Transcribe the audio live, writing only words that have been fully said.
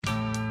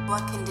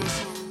What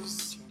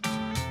conditions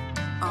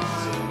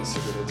or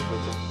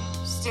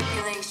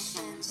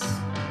stipulations,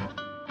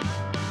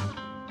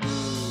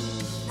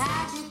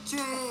 magic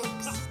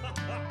tricks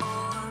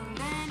or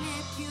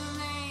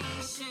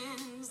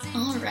manipulations?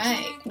 All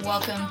right,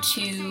 welcome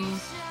to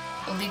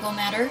A Legal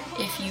Matter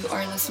if you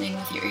are listening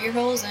with your ear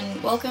holes,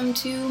 and welcome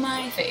to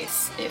my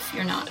face if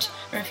you're not,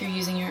 or if you're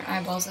using your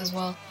eyeballs as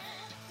well.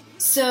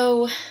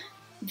 So,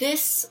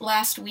 this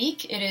last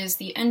week, it is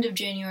the end of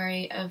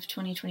January of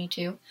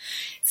 2022,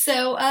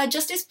 so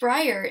Justice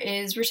Breyer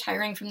is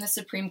retiring from the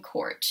Supreme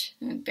Court,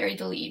 buried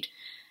the lead.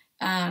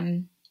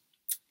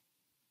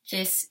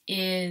 This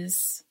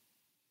is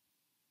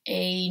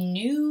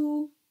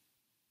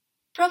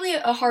probably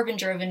a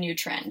harbinger of a new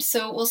trend.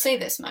 So we'll say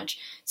this much.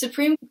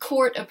 Supreme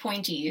Court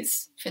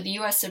appointees for the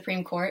U.S.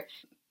 Supreme Court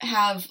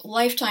have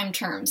lifetime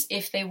terms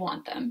if they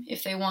want them.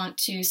 If they want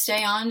to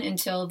stay on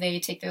until they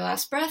take their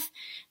last breath,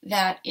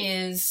 that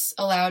is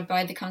allowed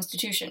by the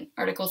Constitution,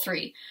 Article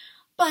 3.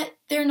 But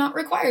they're not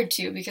required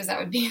to, because that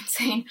would be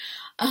insane.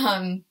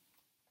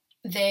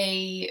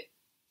 They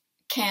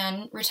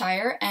can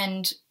retire,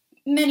 and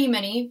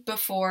many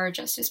before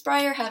Justice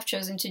Breyer have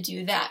chosen to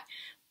do that.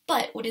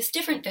 But what is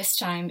different this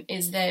time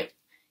is that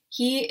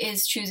he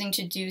is choosing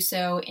to do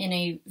so in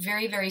a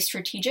very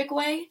strategic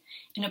way,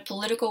 in a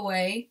political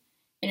way,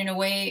 and in a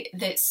way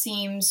that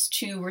seems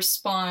to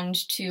respond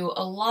to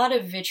a lot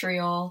of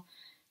vitriol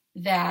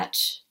that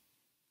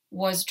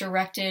was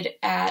directed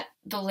at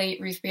the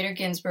late Ruth Bader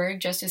Ginsburg,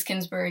 Justice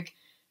Ginsburg,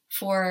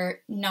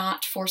 for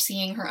not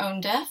foreseeing her own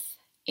death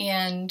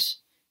and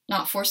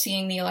not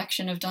foreseeing the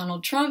election of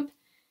Donald Trump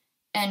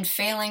and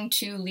failing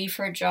to leave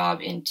her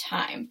job in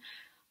time.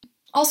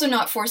 Also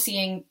not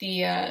foreseeing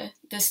the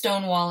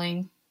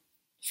stonewalling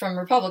from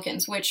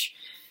Republicans, which,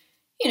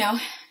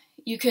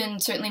 you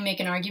can certainly make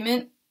an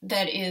argument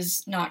that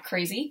is not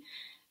crazy,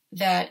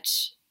 that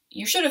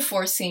you should have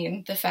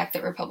foreseen the fact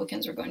that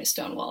Republicans were going to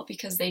stonewall,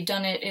 because they'd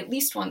done it at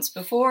least once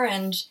before,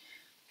 and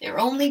they're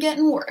only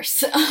getting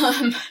worse.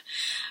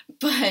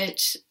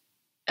 But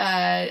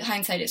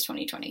hindsight is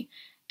 2020,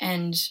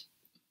 and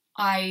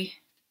I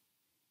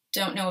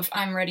don't know if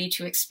I'm ready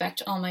to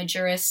expect all my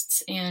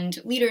jurists and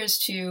leaders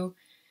to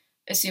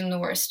assume the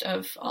worst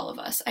of all of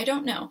us. I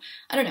don't know.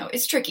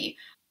 It's tricky.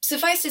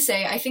 Suffice to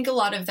say, I think a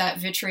lot of that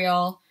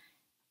vitriol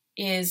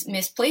is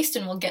misplaced,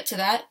 and we'll get to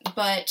that,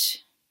 but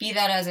be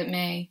that as it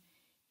may,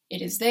 it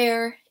is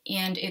there,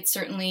 and it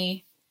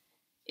certainly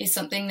is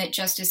something that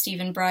Justice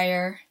Stephen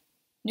Breyer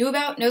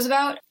knows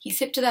about. He's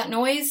hip to that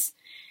noise,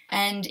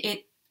 and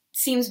it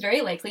seems very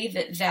likely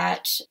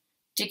that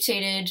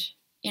dictated,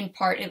 in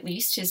part at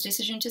least, his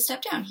decision to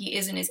step down. He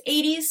is in his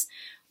 80s,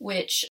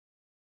 which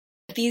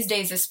these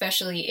days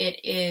especially, it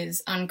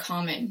is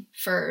uncommon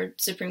for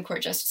Supreme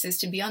Court justices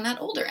to be on that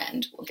older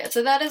end. We'll get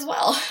to that as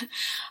well.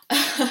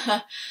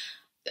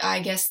 I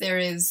guess there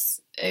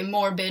is a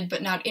morbid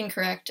but not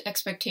incorrect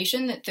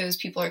expectation that those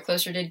people are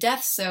closer to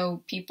death,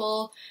 so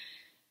people,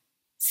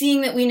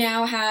 seeing that we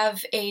now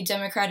have a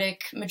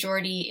Democratic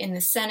majority in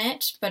the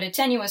Senate, but a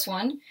tenuous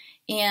one,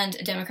 and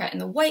a Democrat in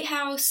the White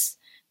House,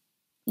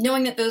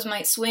 knowing that those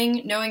might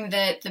swing, knowing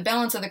that the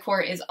balance of the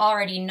court is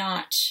already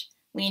not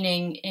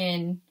leaning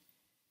in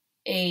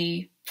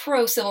a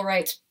pro-civil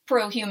rights,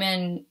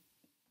 pro-human,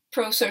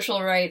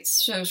 pro-social rights,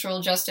 social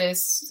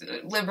justice,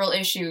 liberal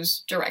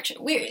issues direction.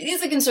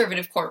 It's a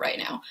conservative court right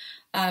now,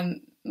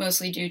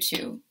 mostly due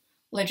to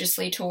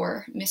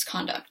legislator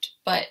misconduct.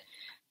 But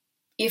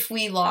if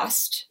we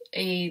lost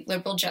a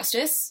liberal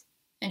justice,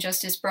 and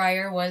Justice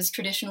Breyer was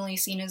traditionally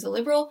seen as a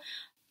liberal,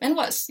 and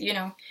was,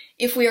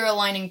 if we are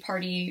aligning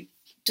party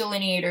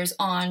delineators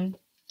on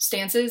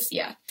stances,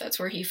 yeah, that's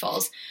where he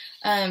falls.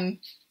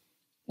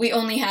 We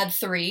only have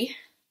three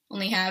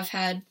of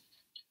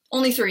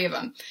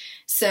them.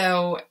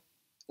 So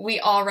we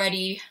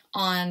already,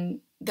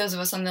 those of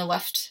us on the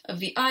left of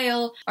the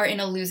aisle, are in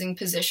a losing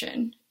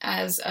position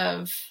as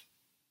of,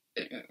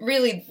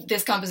 really,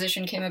 this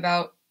composition came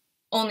about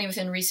only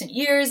within recent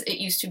years. It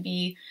used to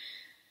be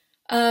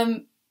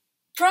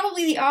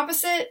probably the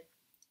opposite.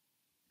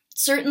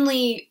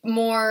 Certainly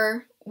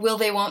more will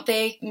they, won't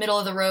they, middle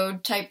of the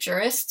road type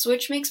jurists,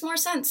 which makes more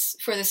sense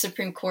for the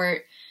Supreme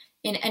Court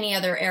in any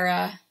other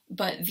era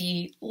but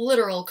the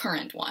literal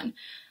current one.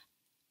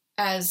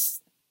 As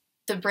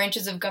the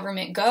branches of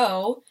government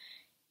go,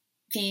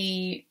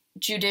 the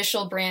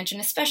judicial branch, and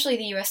especially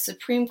the U.S.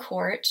 Supreme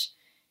Court,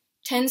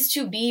 tends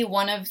to be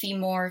one of the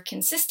more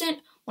consistent,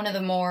 one of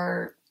the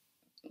more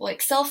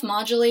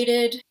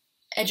self-modulated,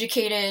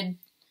 educated,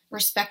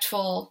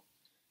 respectful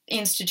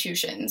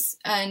institutions.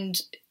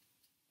 And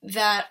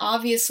that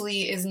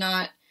obviously is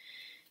not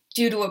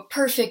due to a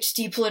perfect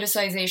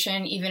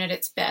depoliticization, even at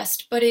its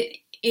best, but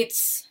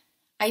it's,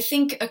 I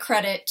think, a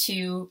credit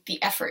to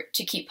the effort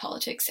to keep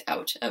politics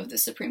out of the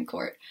Supreme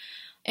Court,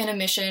 and a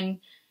mission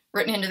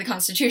written into the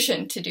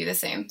Constitution to do the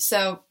same.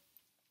 So,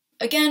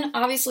 again,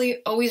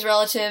 obviously, always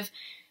relative.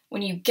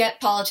 When you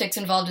get politics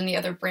involved in the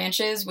other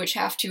branches, which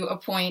have to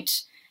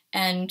appoint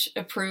and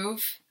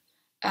approve,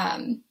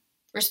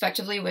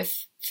 respectively,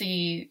 with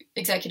the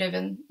executive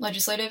and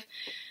legislative,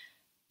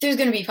 there's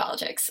going to be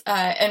politics.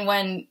 And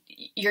when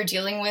you're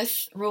dealing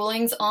with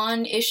rulings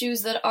on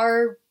issues that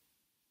are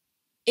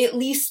at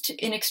least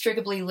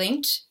inextricably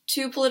linked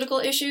to political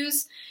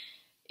issues,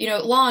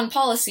 law and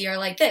policy are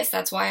like this.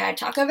 That's why I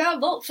talk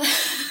about both.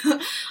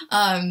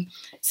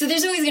 So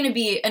there's always going to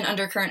be an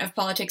undercurrent of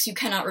politics. You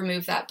cannot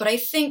remove that. But I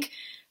think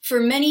for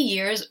many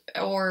years,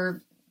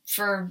 or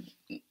for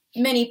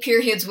many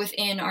periods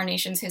within our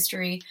nation's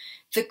history,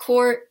 the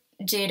court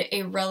did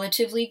a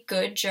relatively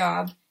good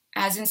job,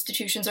 as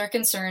institutions are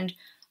concerned,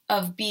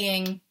 of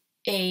being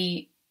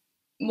a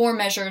more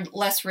measured,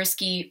 less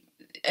risky,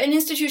 an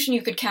institution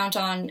you could count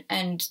on,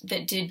 and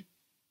that did,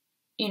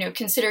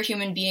 consider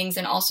human beings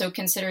and also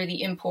consider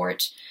the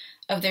import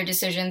of their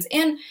decisions.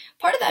 And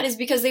part of that is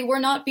because they were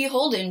not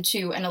beholden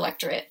to an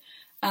electorate.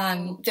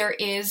 There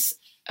is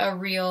a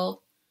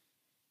real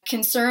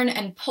concern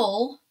and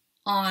pull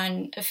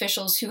on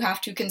officials who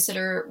have to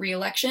consider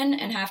re-election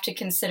and have to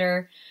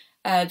consider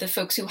the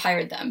folks who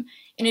hired them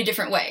in a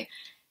different way.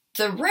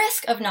 The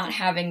risk of not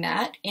having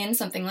that in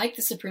something like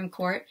the Supreme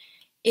Court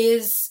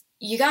is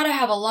you got to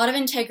have a lot of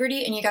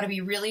integrity, and you got to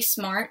be really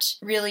smart,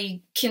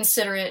 really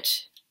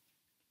considerate,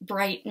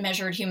 bright,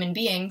 measured human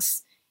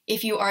beings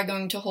if you are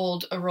going to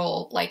hold a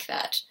role like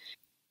that.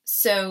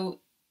 So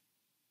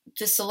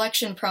the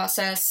selection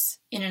process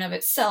in and of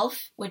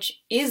itself,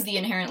 which is the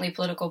inherently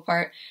political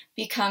part,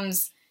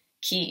 becomes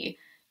key.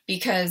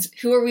 Because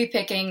who are we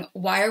picking?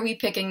 Why are we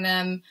picking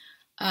them?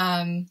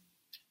 Why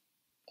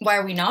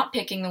are we not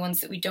picking the ones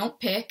that we don't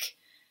pick?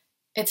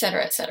 Et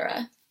cetera, et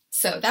cetera.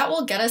 So that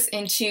will get us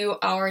into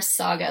our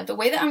saga. The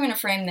way that I'm going to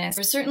frame this,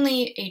 there's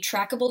certainly a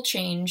trackable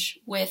change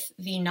with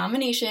the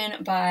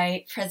nomination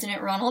by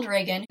President Ronald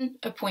Reagan,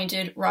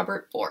 appointed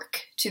Robert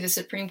Bork to the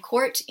Supreme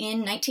Court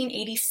in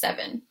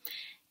 1987.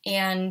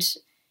 And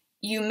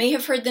you may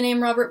have heard the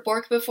name Robert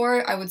Bork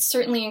before. I would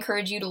certainly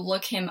encourage you to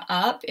look him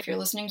up if you're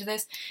listening to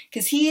this,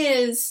 because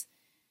he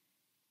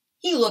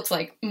looks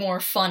like more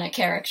fun a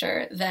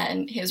character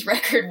than his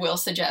record will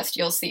suggest.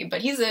 You'll see,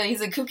 but he's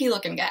a kooky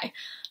looking guy.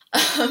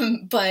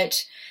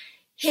 But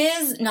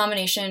his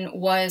nomination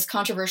was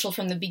controversial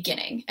from the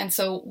beginning, and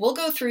so we'll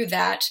go through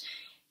that.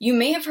 You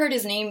may have heard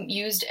his name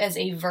used as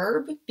a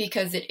verb,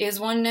 because it is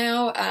one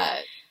now.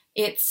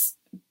 It's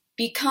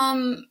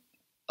become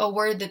a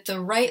word that the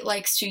right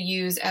likes to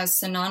use as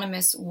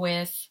synonymous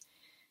with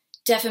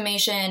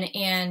defamation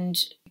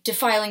and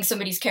defiling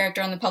somebody's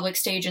character on the public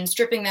stage and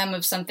stripping them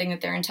of something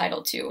that they're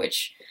entitled to,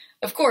 which,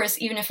 of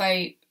course, even if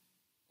I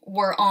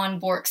were on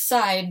Bork's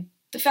side,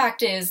 the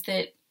fact is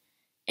that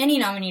any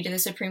nominee to the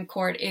Supreme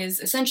Court is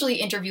essentially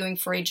interviewing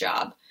for a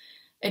job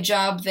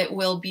that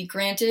will be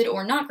granted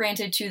or not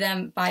granted to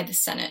them by the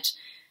Senate,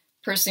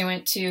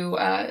 pursuant to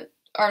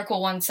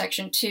Article 1,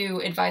 Section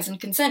 2, advise and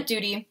consent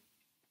duty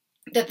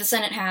that the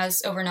Senate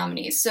has over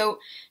nominees. So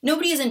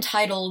nobody is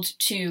entitled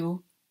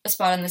to a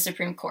spot on the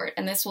Supreme Court,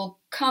 and this will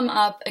come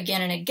up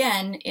again and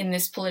again in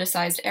this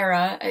politicized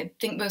era. I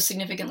think most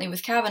significantly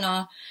with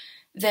Kavanaugh,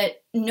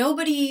 that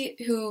nobody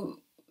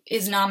who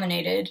is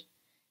nominated,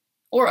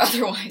 or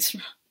otherwise,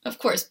 of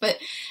course, but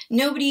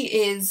nobody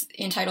is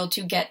entitled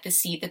to get the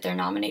seat that they're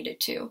nominated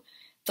to.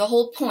 The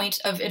whole point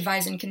of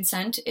advise and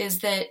consent is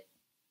that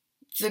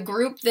the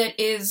group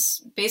that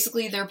is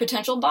basically their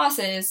potential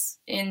bosses,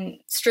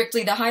 in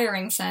strictly the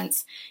hiring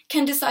sense,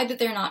 can decide that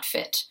they're not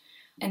fit.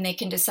 And they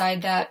can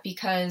decide that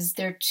because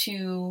they're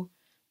too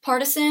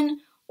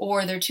partisan,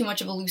 or they're too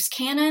much of a loose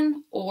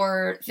cannon,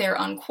 or they're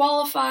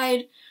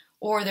unqualified,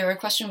 or there are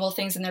questionable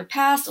things in their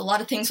past. A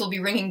lot of things will be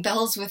ringing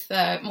bells with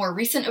more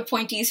recent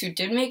appointees who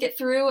did make it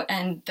through,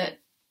 and that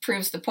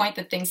proves the point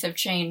that things have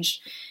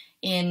changed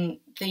in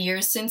the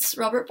years since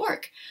Robert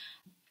Bork.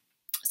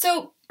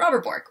 So,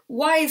 Robert Bork,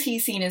 why is he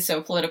seen as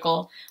so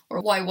political,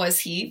 or why was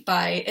he,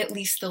 by at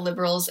least the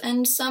liberals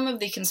and some of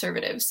the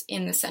conservatives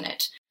in the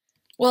Senate?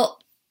 Well,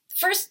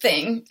 first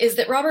thing is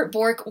that Robert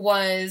Bork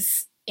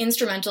was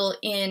instrumental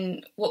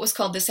in what was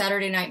called the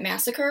Saturday Night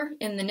Massacre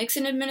in the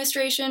Nixon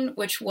administration,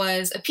 which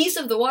was a piece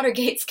of the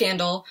Watergate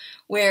scandal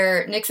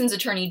where Nixon's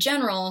attorney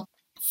general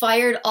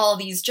fired all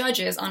these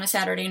judges on a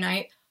Saturday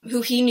night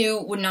who he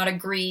knew would not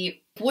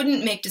agree,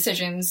 wouldn't make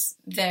decisions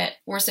that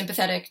were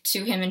sympathetic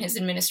to him and his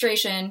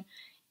administration,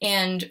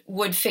 and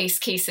would face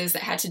cases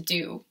that had to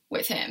do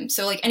with him.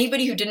 So,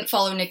 anybody who didn't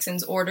follow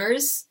Nixon's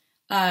orders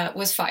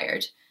was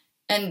fired.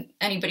 And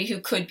anybody who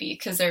could be,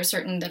 because there are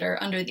certain that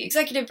are under the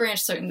executive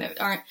branch, certain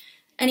that aren't.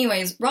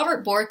 Anyways,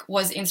 Robert Bork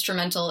was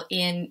instrumental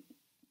in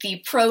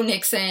the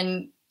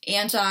pro-Nixon,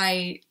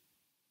 anti-justice,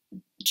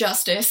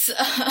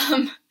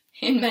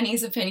 in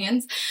many's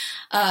opinions,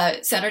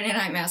 Saturday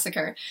Night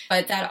Massacre.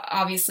 But that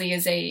obviously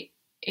is a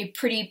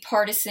pretty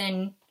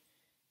partisan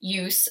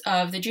use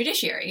of the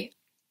judiciary.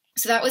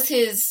 So that was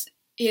his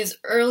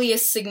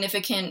earliest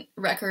significant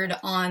record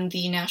on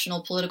the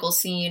national political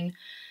scene.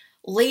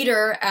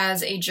 Later,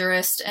 as a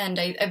jurist, and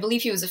I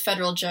believe he was a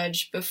federal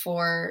judge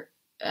before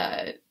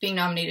being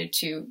nominated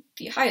to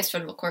the highest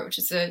federal court, which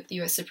is the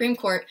U.S. Supreme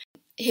Court,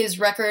 his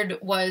record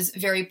was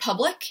very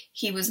public.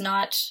 He was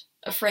not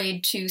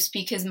afraid to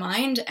speak his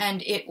mind,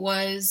 and it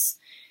was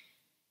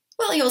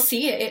Well, you'll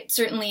see it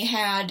certainly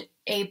had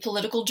a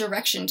political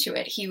direction to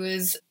it. He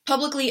was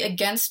publicly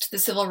against the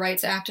Civil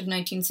Rights Act of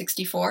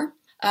 1964.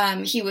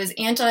 He was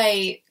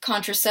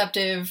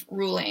anti-contraceptive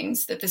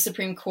rulings that the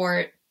Supreme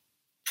Court,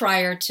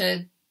 prior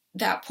to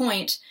that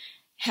point,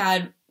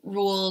 had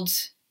ruled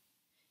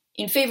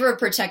in favor of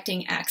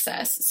protecting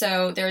access.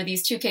 So there are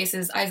these two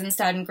cases,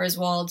 Eisenstadt and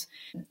Griswold,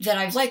 that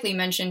I've likely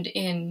mentioned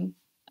in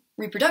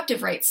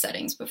reproductive rights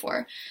settings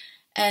before.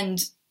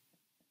 And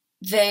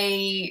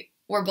they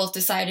were both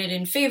decided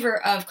in favor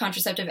of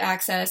contraceptive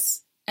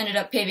access, ended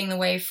up paving the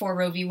way for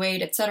Roe v.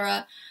 Wade,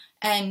 etc.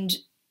 And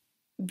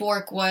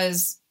Bork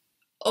was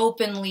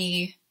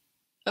openly,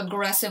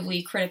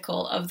 aggressively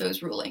critical of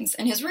those rulings.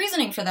 And his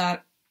reasoning for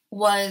that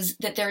was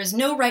that there is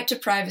no right to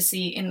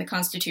privacy in the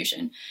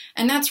Constitution.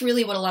 And that's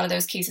really what a lot of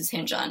those cases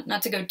hinge on.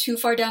 Not to go too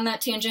far down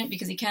that tangent,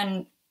 because you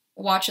can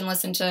watch and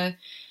listen to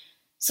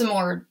some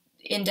more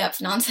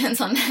in-depth nonsense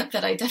on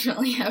that I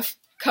definitely have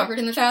covered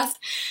in the past.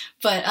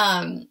 But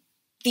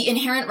the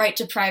inherent right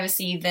to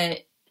privacy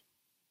that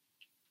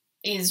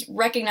is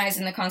recognized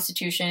in the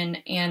Constitution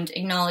and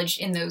acknowledged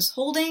in those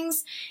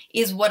holdings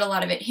is what a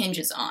lot of it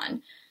hinges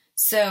on.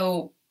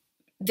 So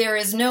there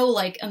is no,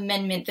 like,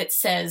 amendment that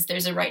says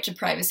there's a right to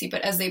privacy,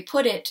 but as they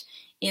put it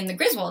in the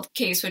Griswold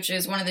case, which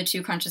is one of the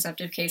two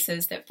contraceptive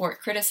cases that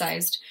Bork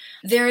criticized,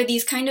 there are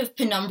these kind of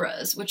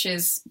penumbras, which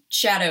is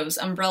shadows,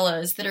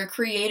 umbrellas, that are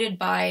created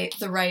by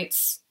the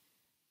rights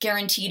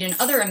guaranteed in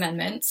other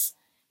amendments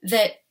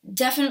that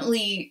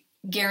definitely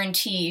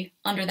guarantee,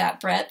 under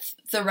that breadth,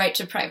 the right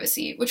to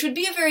privacy, which would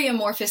be a very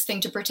amorphous thing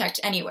to protect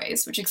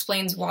anyways, which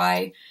explains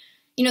why,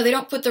 you know, they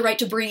don't put the right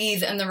to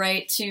breathe and the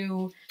right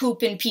to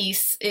poop in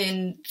peace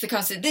in the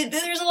Constitution.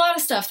 There's a lot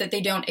of stuff that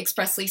they don't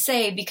expressly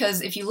say,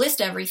 because if you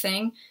list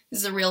everything, this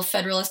is a real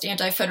Federalist,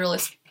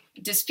 anti-Federalist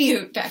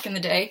dispute back in the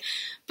day,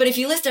 but if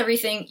you list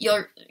everything,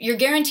 you're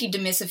guaranteed to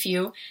miss a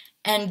few,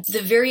 and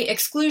the very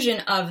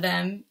exclusion of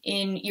them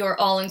in your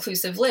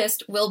all-inclusive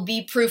list will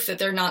be proof that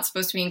they're not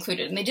supposed to be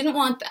included, and they didn't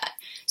want that.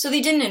 So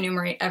they didn't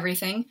enumerate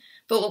everything,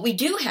 but what we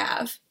do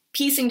have,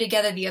 piecing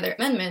together the other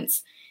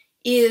amendments,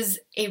 is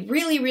a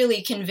really,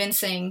 really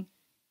convincing,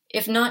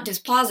 if not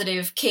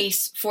dispositive,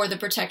 case for the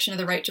protection of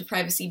the right to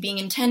privacy being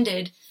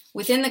intended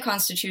within the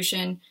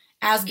Constitution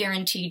as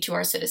guaranteed to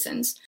our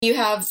citizens. You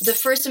have the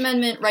First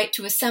Amendment right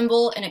to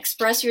assemble and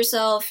express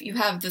yourself. You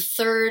have the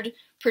third,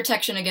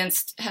 protection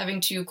against having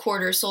to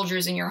quarter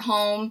soldiers in your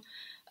home.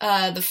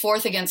 The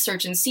fourth, against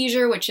search and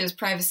seizure, which is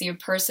privacy of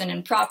person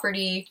and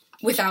property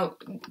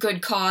without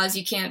good cause.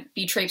 You can't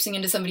be traipsing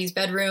into somebody's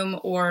bedroom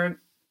or,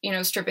 you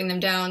know, stripping them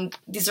down.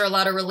 These are a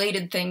lot of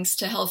related things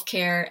to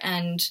healthcare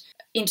and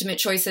intimate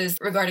choices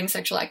regarding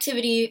sexual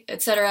activity,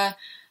 etc.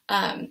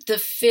 The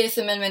Fifth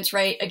Amendment's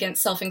right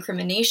against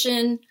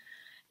self-incrimination.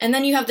 And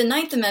then you have the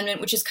Ninth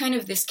Amendment, which is kind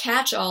of this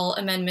catch-all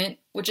amendment,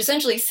 which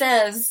essentially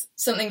says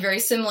something very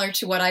similar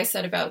to what I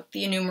said about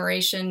the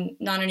enumeration,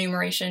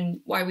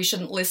 non-enumeration, why we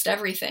shouldn't list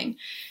everything,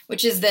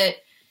 which is that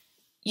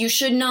you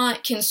should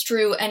not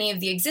construe any of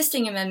the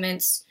existing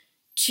amendments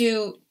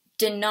to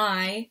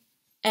deny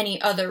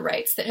any other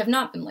rights that have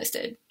not been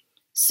listed.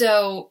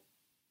 So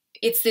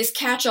it's this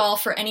catch-all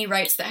for any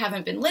rights that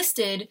haven't been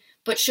listed,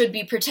 but should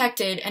be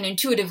protected and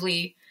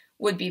intuitively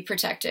would be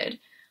protected.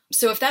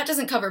 So if that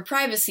doesn't cover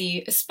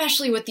privacy,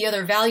 especially with the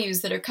other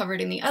values that are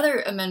covered in the other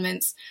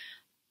amendments,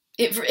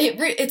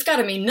 it's got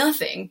to mean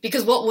nothing,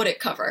 because what would it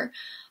cover?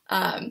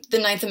 The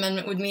Ninth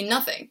Amendment would mean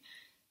nothing.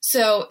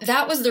 So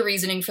that was the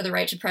reasoning for the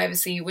right to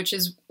privacy, which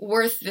is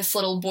worth this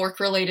little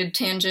Bork-related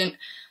tangent,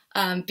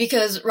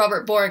 because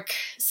Robert Bork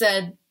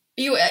said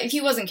he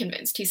wasn't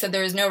convinced. He said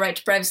there is no right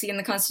to privacy in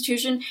the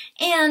Constitution,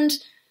 and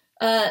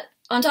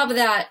on top of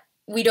that,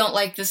 we don't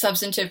like the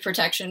substantive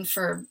protection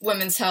for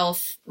women's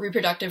health,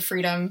 reproductive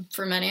freedom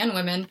for men and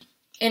women,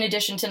 in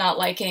addition to not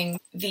liking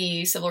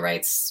the civil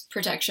rights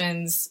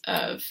protections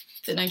of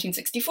the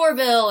 1964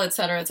 bill,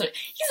 etc., etc.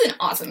 He's an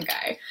awesome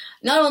guy.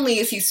 Not only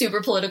is he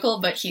super political,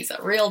 but he's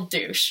a real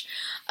douche.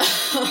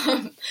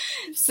 He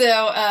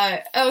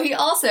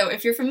also,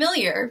 if you're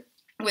familiar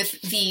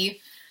with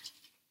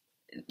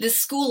this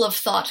school of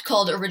thought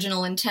called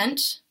original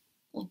intent,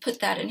 we'll put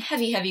that in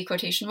heavy, heavy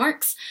quotation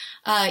marks,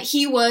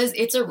 he was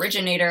its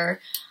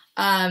originator,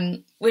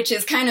 which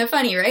is kind of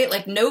funny, right?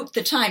 Like, note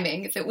the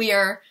timing, that we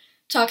are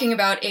talking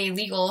about a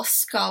legal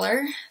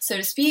scholar, so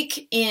to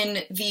speak,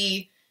 in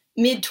the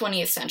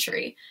mid-20th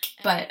century.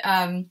 But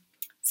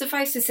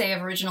suffice to say,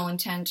 of original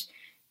intent,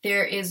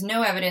 there is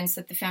no evidence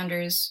that the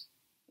founders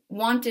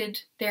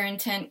wanted their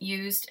intent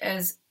used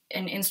as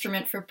an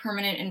instrument for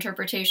permanent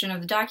interpretation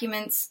of the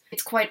documents.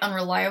 It's quite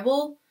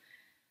unreliable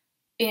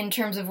in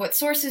terms of what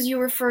sources you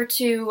refer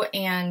to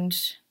and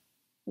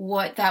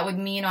what that would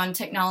mean on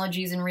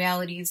technologies and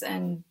realities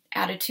and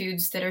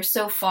attitudes that are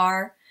so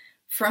far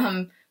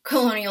from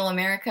colonial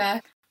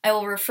America. I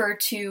will refer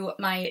to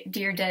my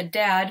dear dead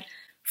dad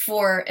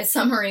for a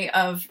summary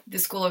of the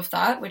school of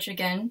thought, which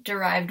again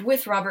derived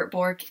with Robert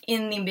Bork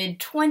in the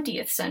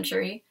mid-20th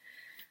century.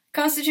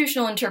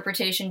 Constitutional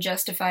interpretation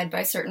justified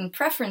by certain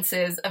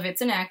preferences of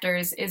its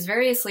enactors is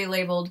variously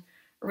labeled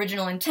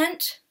original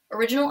intent,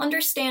 original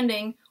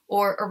understanding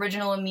or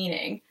original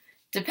meaning,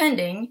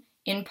 depending,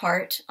 in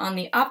part, on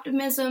the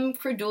optimism,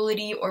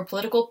 credulity, or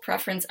political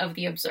preference of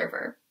the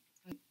observer.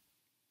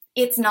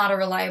 It's not a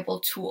reliable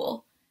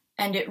tool,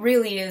 and it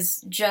really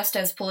is just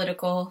as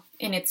political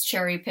in its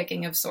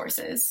cherry-picking of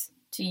sources,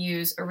 to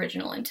use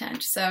original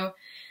intent. So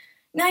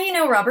now you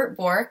know Robert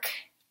Bork.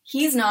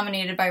 He's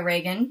nominated by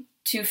Reagan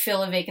to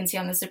fill a vacancy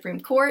on the Supreme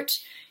Court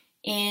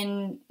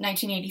in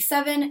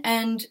 1987,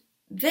 and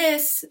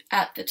this,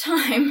 at the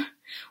time,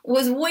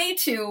 was way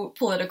too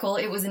political.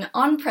 It was an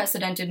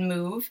unprecedented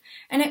move,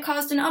 and it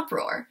caused an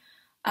uproar.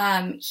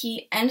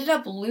 He ended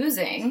up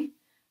losing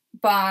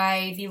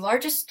by the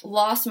largest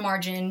loss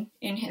margin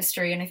in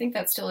history, and I think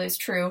that still is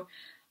true.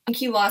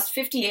 He lost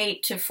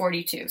 58 to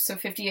 42, so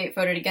 58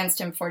 voted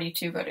against him,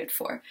 42 voted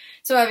for.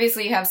 So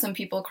obviously you have some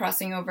people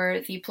crossing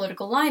over the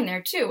political line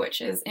there too, which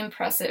is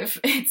impressive.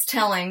 It's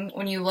telling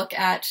when you look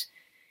at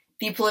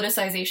the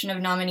politicization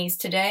of nominees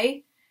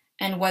today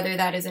and whether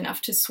that is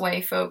enough to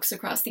sway folks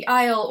across the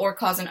aisle or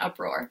cause an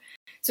uproar.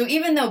 So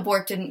even though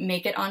Bork didn't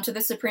make it onto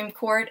the Supreme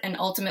Court, and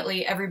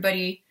ultimately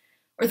everybody,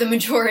 or the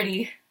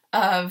majority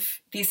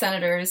of the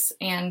senators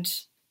and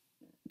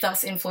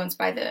thus influenced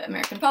by the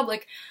American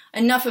public,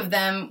 enough of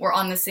them were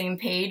on the same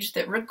page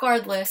that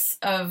regardless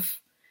of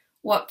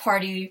what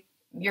party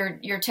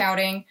you're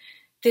touting,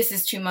 this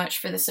is too much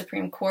for the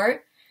Supreme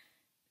Court.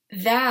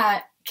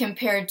 That,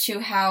 compared to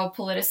how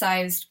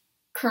politicized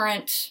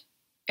current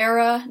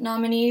era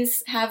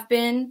nominees have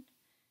been,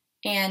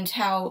 and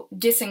how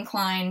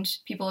disinclined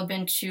people have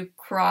been to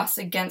cross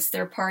against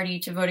their party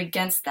to vote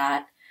against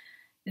that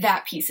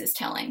piece is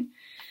telling.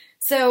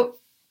 So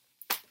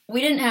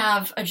we didn't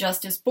have a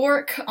Justice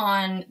Bork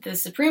on the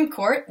Supreme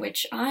Court,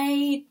 which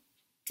I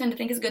tend to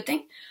think is a good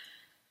thing.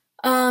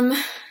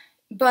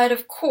 But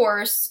of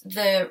course,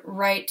 the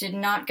right did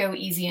not go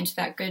easy into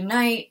that good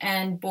night,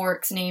 and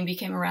Bork's name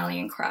became a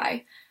rallying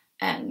cry,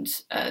 and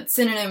a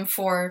synonym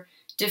for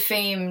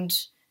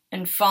defamed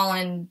and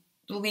fallen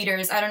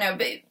leaders. I don't know,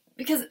 but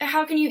because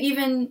how can you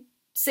even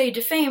say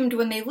defamed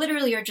when they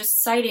literally are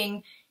just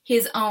citing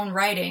his own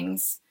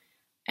writings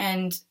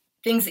and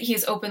things that he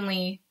has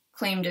openly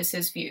claimed as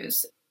his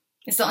views?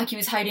 It's not like he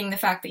was hiding the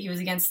fact that he was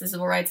against the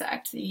Civil Rights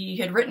Act. He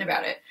had written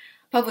about it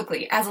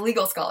publicly as a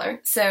legal scholar.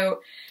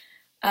 So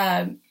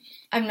I'm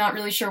not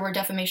really sure where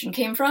defamation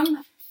came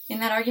from in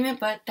that argument,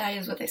 but that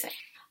is what they say.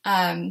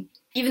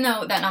 Even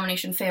though that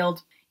nomination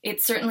failed,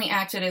 it certainly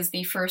acted as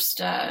the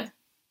first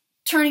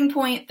turning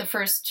point, the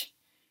first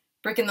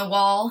brick in the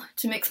wall,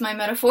 to mix my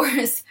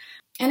metaphors.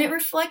 And it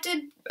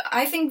reflected,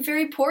 I think,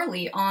 very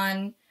poorly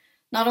on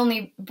not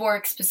only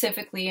Bork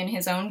specifically in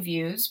his own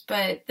views,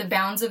 but the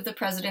bounds of the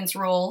president's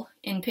role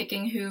in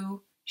picking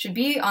who should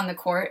be on the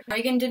court.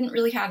 Reagan didn't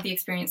really have the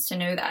experience to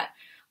know that,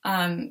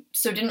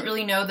 so didn't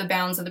really know the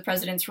bounds of the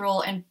president's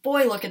role, and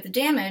boy, look at the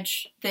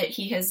damage that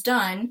he has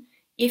done,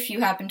 if you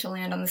happen to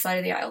land on the side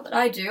of the aisle that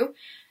I do,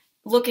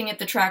 looking at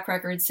the track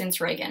record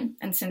since Reagan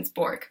and since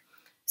Bork.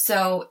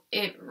 So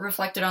it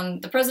reflected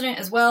on the president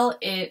as well.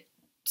 It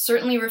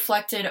certainly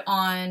reflected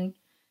on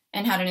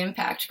and had an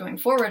impact going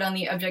forward on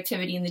the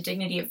objectivity and the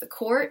dignity of the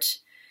court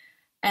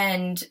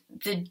and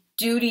the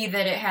duty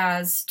that it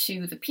has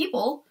to the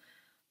people.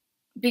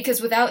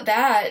 Because without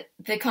that,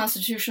 the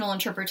constitutional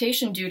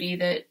interpretation duty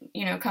that,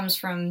 comes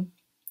from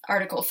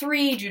Article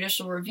 3,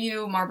 judicial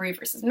review, Marbury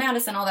versus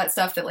Madison, all that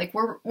stuff that,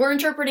 we're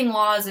interpreting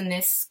laws in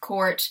this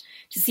court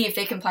to see if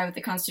they comply with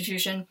the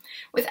Constitution.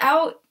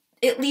 Without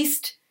at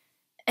least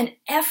an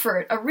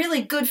effort, a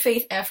really good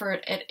faith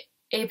effort at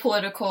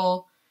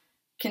apolitical,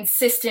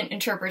 consistent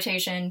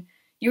interpretation,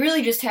 you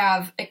really just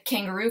have a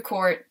kangaroo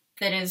court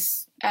that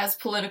is as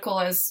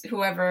political as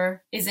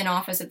whoever is in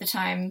office at the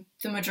time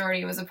the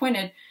majority was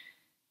appointed.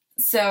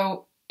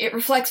 So it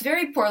reflects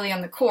very poorly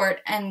on the court,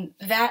 and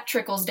that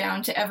trickles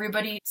down to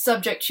everybody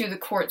subject to the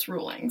court's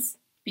rulings,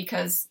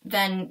 because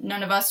then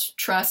none of us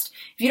trust.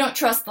 If you don't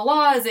trust the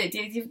laws,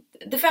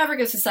 the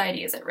fabric of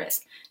society is at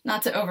risk.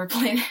 Not to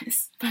overplay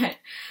this, but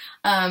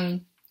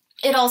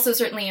it also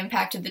certainly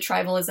impacted the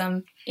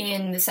tribalism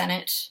in the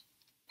Senate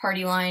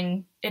party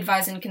line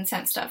advise and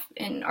consent stuff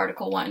in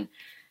Article 1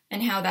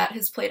 and how that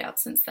has played out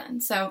since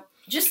then. So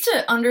just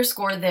to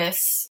underscore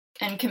this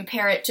and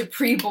compare it to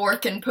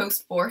pre-Bork and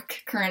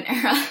post-Bork current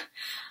era,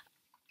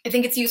 I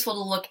think it's useful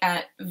to look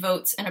at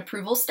votes and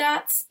approval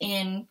stats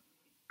in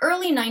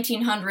early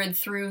 1900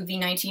 through the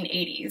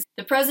 1980s.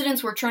 The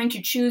presidents were trying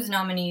to choose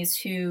nominees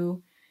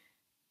who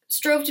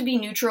strove to be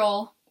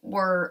neutral,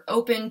 were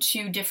open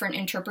to different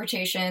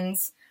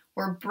interpretations,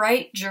 were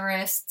bright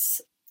jurists,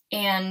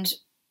 and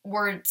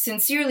were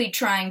sincerely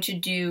trying to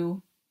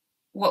do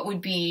what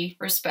would be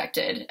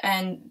respected.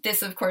 And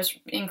this, of course,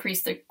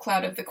 increased the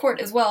clout of the court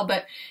as well.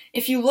 But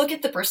if you look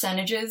at the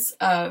percentages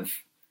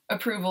of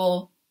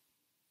approval,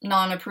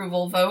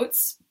 non-approval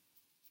votes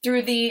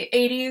through the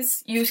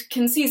 80s, you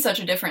can see such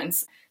a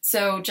difference.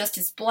 So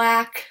Justice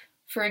Black,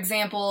 for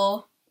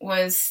example,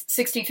 was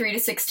 63 to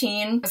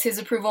 16 was his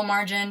approval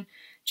margin.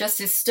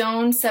 Justice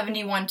Stone,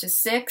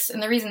 71-6.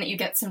 And the reason that you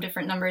get some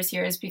different numbers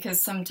here is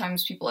because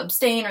sometimes people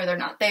abstain or they're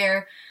not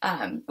there,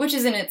 which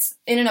is in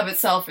and of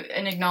itself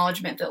an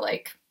acknowledgement that,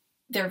 like,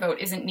 their vote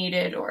isn't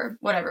needed or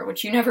whatever,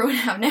 which you never would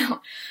have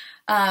now.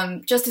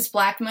 Justice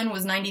Blackmun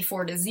was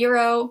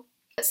 94-0.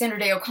 Sandra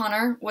Day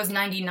O'Connor was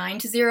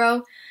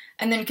 99-0.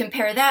 And then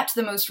compare that to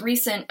the most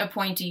recent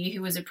appointee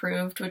who was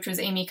approved, which was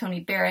Amy Coney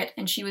Barrett,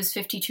 and she was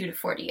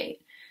 52-48.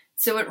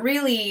 So it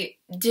really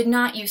did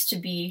not used to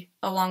be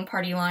along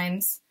party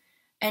lines,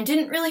 and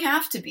didn't really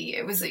have to be.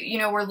 It was,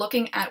 we're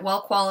looking at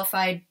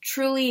well-qualified,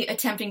 truly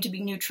attempting to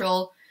be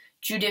neutral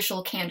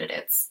judicial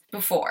candidates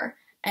before.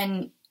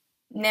 And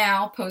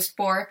now,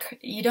 post-Bork,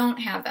 you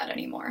don't have that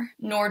anymore,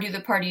 nor do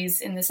the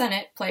parties in the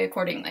Senate play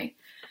accordingly.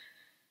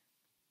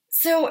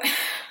 So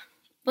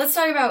let's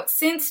talk about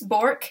since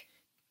Bork.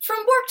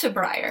 From Bork to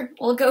Breyer,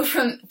 we'll go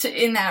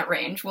in that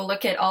range. We'll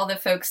look at all the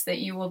folks that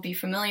you will be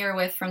familiar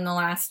with from the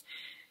last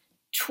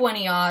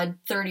 20-odd,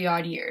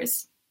 30-odd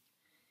years.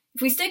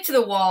 If we stick to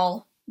the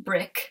wall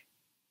brick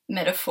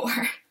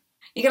metaphor,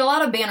 you get a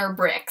lot of banner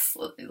bricks,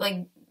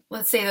 like,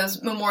 let's say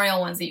those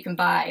memorial ones that you can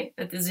buy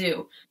at the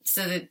zoo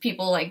so that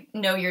people, like,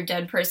 know your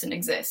dead person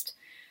exists.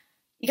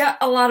 You got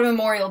a lot of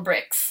memorial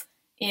bricks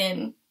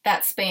in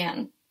that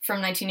span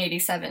from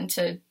 1987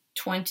 to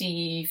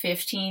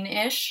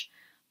 2015-ish.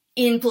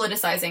 In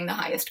politicizing the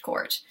highest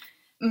court.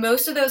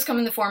 Most of those come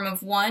in the form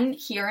of one,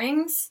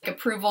 hearings,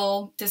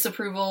 approval,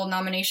 disapproval,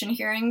 nomination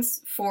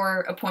hearings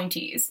for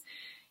appointees.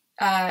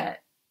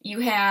 You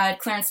had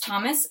Clarence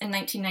Thomas in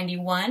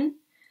 1991,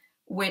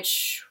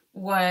 which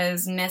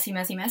was messy,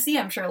 messy, messy.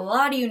 I'm sure a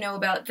lot of you know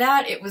about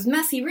that. It was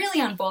messy really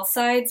on both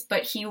sides,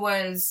 but he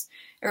was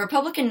a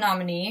Republican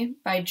nominee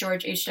by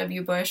George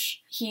H.W. Bush.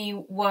 He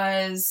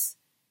was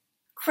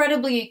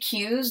credibly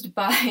accused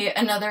by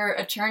another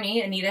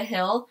attorney, Anita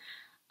Hill,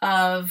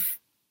 of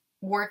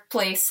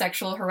workplace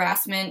sexual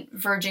harassment,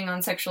 verging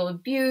on sexual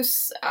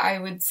abuse. I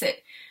would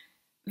say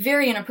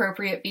very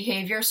inappropriate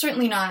behavior,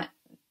 certainly not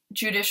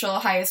judicial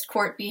highest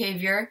court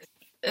behavior,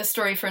 a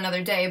story for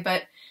another day,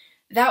 but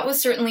that was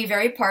certainly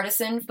very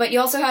partisan. But you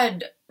also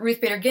had Ruth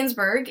Bader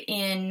Ginsburg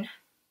in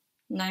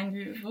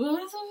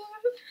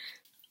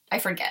I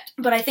forget.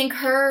 But I think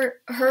her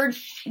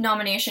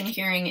nomination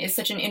hearing is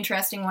such an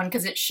interesting one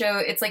because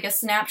it's like a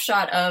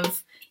snapshot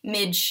of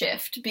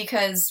mid-shift,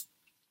 because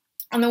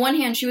on the one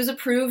hand, she was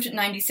approved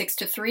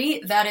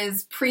 96-3. That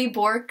is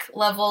pre-Bork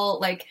level,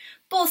 like,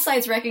 both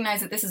sides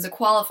recognize that this is a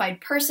qualified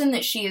person,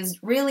 that she is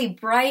really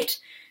bright,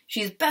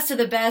 she's best of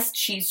the best,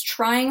 she's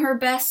trying her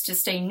best to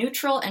stay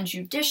neutral and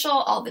judicial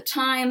all the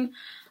time,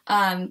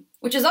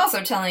 which is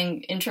also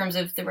telling in terms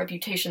of the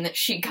reputation that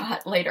she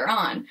got later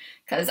on.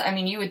 Because, I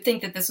mean, you would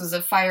think that this was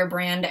a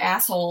firebrand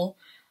asshole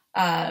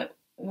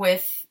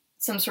with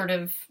some sort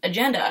of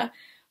agenda,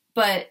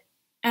 but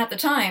at the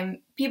time,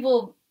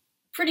 people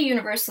pretty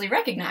universally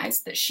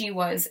recognized that she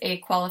was a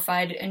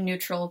qualified and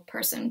neutral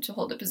person to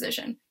hold a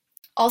position.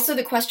 Also,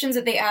 the questions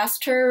that they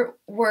asked her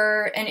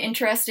were an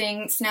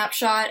interesting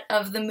snapshot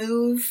of the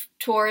move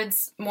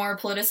towards more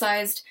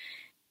politicized.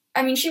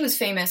 I mean, she was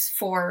famous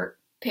for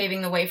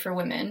paving the way for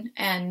women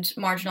and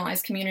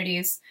marginalized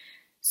communities,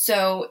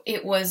 so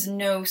it was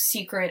no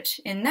secret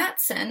in that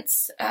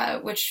sense,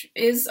 which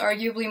is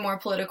arguably more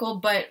political,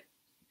 but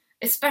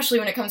especially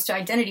when it comes to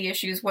identity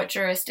issues, what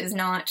jurist is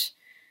not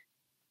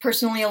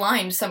personally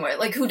aligned somewhere?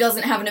 Like, who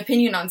doesn't have an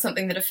opinion on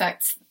something that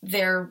affects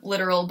their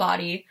literal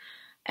body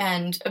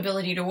and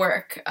ability to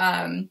work?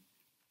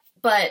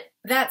 But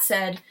that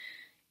said,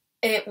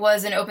 it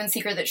was an open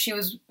secret that she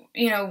was,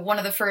 one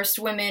of the first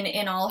women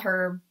in all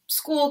her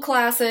school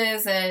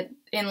classes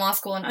in law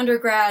school and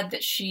undergrad,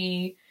 that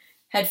she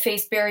had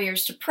faced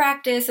barriers to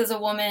practice as a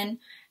woman,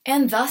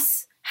 and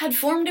thus had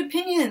formed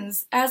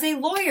opinions as a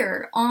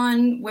lawyer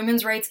on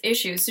women's rights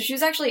issues. So she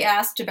was actually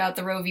asked about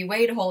the Roe v.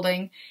 Wade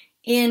holding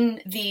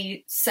in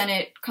the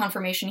Senate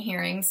confirmation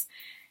hearings,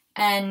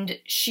 and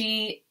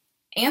she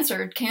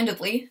answered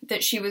candidly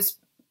that she was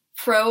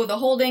pro the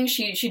holding.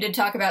 She did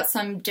talk about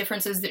some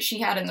differences that she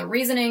had in the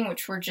reasoning,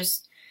 which were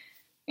just,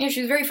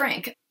 she was very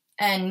frank.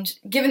 And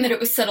given that it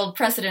was settled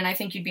precedent, I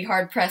think you'd be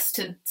hard-pressed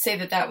to say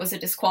that that was a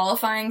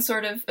disqualifying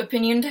sort of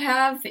opinion to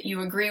have, that you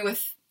agree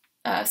with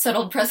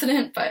settled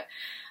precedent, but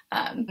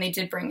they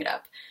did bring it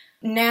up.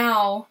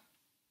 Now,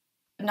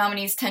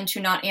 nominees tend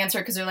to not answer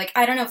because they're like,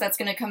 I don't know if that's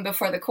going to come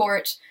before the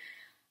court.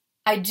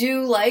 I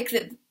do like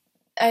that,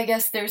 I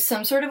guess there's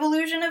some sort of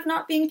illusion of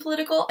not being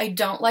political. I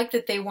don't like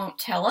that they won't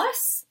tell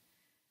us.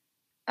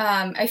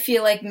 I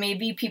feel like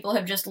maybe people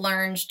have just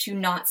learned to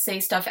not say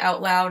stuff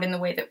out loud in the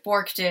way that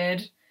Bork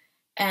did,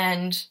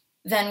 and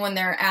then when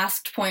they're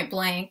asked point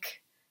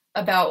blank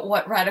about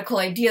what radical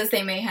ideas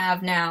they may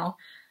have now,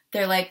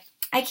 they're like,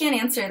 I can't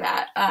answer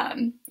that.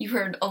 You've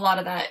heard a lot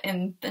of that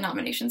in the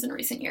nominations in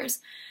recent years.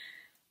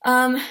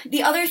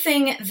 The other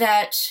thing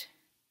that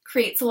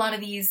creates a lot of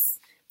these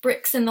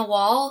bricks in the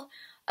wall,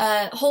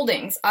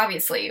 holdings,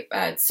 obviously.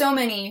 So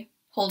many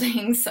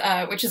holdings,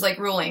 which is like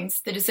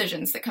rulings, the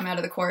decisions that come out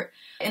of the court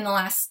in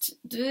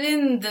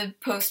the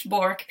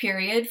post-Bork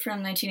period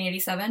from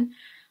 1987.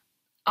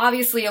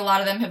 obviously, a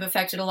lot of them have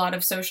affected a lot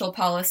of social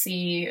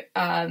policy,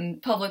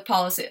 public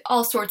policy,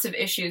 all sorts of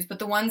issues, but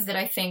the ones that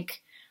I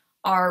think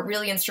are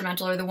really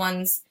instrumental are the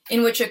ones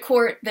in which a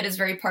court that is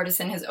very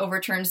partisan has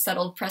overturned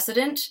settled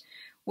precedent,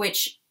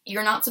 which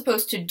you're not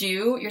supposed to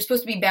do. You're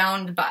supposed to be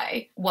bound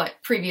by what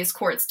previous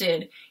courts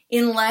did,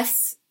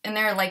 unless, and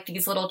there are like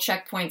these little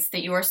checkpoints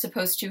that you are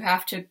supposed to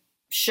have to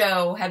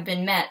show have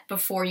been met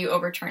before you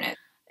overturn it.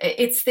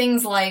 It's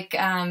things like,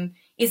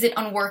 is it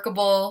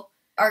unworkable?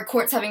 Are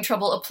courts having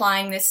trouble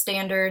applying this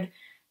standard?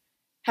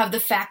 Have the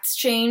facts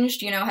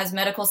changed? Has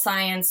medical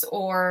science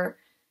or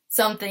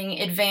something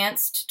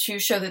advanced to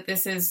show that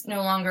this is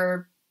no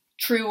longer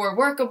true or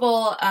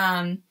workable?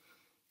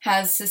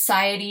 Has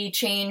society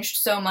changed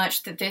so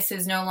much that this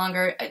is no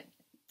longer...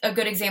 A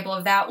good example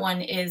of that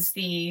one is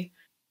the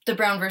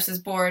Brown versus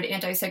Board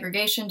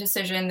anti-segregation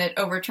decision that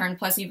overturned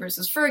Plessy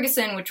versus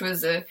Ferguson, which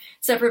was a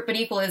separate but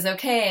equal is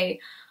okay.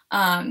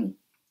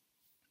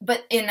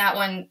 But in that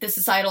one, the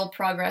societal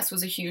progress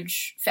was a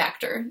huge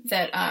factor,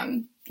 that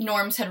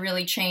norms had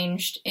really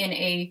changed in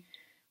a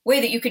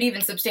way that you could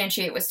even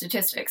substantiate with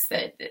statistics,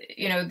 that,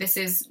 this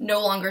is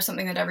no longer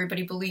something that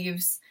everybody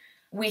believes.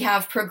 We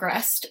have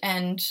progressed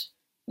and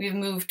we've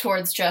moved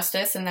towards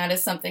justice, and that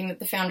is something that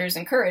the founders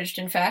encouraged,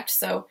 in fact,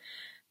 so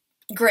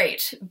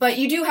great. But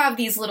you do have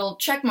these little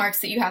check marks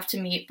that you have to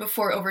meet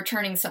before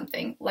overturning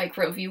something, like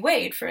Roe v.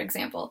 Wade, for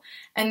example,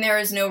 and there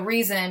is no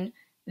reason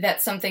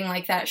that something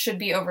like that should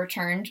be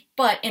overturned.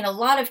 But in a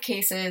lot of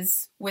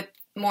cases with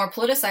more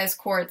politicized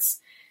courts,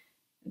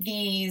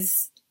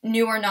 these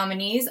newer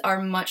nominees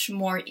are much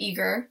more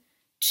eager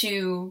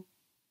to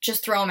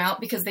just throw them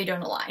out because they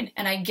don't align.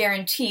 And I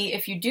guarantee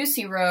if you do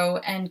see Roe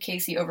and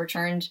Casey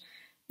overturned,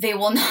 they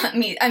will not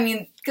meet,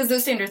 because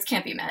those standards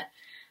can't be met.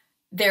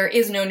 There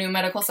is no new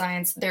medical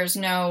science. There's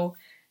no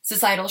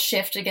societal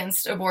shift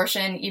against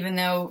abortion, even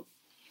though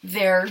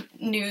their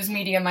news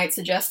media might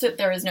suggest it.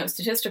 There is no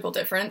statistical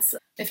difference,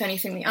 if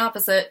anything, the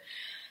opposite.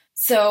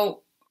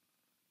 So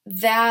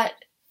that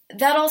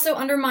also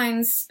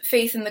undermines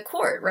faith in the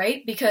court,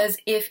 right? Because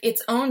if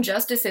its own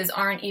justices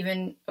aren't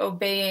even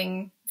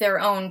obeying their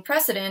own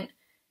precedent,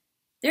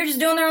 they're just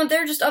doing their own,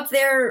 they're just up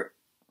there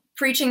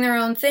preaching their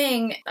own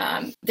thing.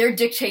 They're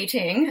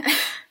dictating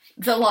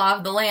the law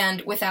of the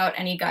land without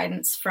any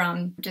guidance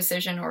from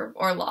decision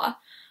or law.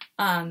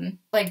 Don't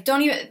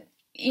even...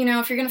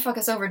 if you're going to fuck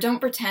us over, don't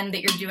pretend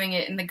that you're doing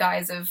it in the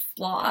guise of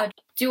law.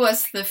 Do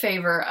us the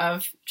favor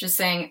of just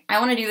saying, I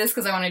want to do this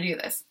because I want to do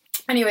this.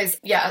 Anyways,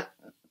 yeah,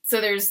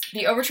 so there's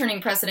the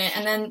overturning precedent,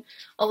 and then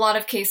a lot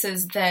of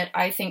cases that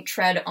I think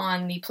tread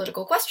on the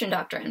political question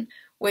doctrine,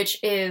 which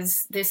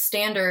is this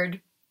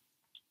standard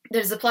that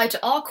is applied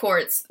to all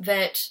courts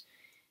that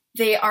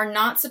they are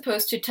not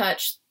supposed to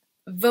touch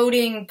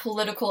voting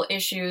political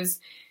issues.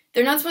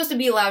 They're not supposed to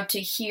be allowed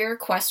to hear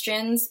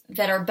questions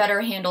that are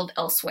better handled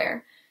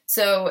elsewhere.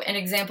 So an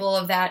example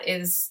of that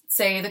is,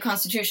 say, the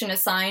Constitution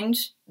assigned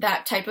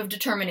that type of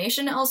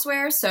determination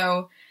elsewhere.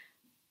 So,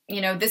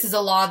 this is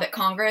a law that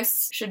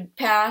Congress should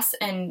pass,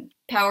 and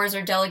powers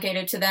are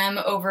delegated to them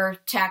over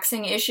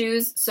taxing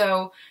issues.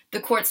 So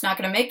the court's not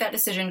going to make that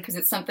decision because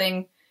it's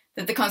something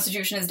that the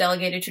Constitution is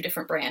delegated to a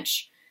different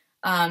branch.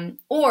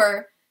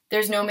 Or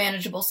there's no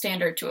manageable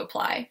standard to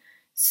apply.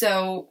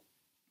 So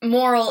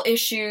moral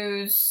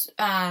issues...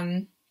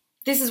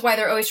 This is why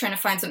they're always trying to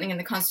find something in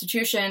the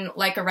Constitution,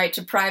 like a right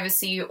to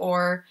privacy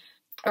or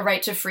a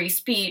right to free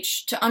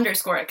speech, to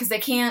underscore it, because they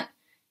can't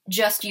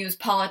just use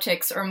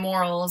politics or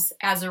morals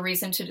as a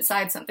reason to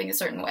decide something a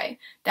certain way.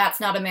 That's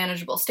not a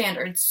manageable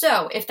standard.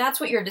 So, if that's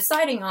what you're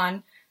deciding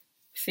on,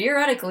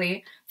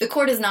 theoretically, the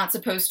court is not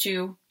supposed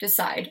to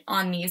decide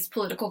on these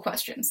political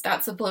questions.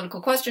 That's the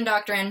political question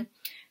doctrine.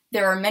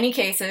 There are many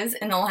cases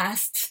in the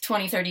last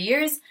 20, 30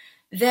 years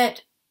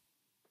that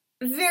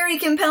very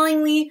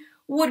compellingly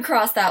would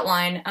cross that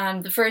line.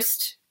 The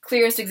first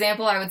clearest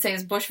example I would say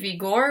is Bush v.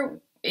 Gore,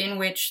 in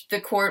which the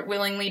court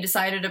willingly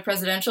decided a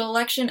presidential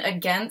election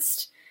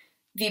against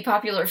the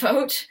popular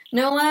vote,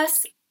 no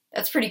less.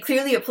 That's pretty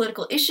clearly a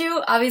political issue.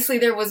 Obviously,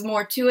 there was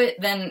more to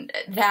it than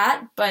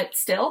that, but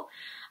still.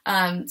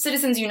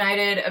 Citizens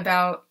United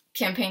about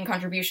campaign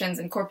contributions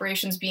and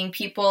corporations being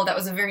people, that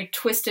was a very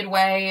twisted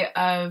way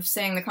of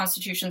saying the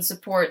Constitution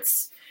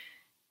supports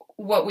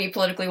what we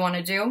politically want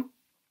to do.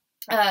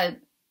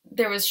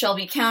 There was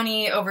Shelby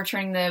County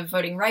overturning the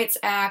Voting Rights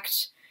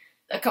Act,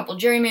 a couple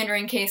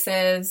gerrymandering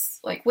cases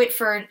like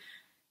Whitford,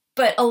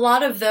 but a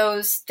lot of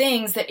those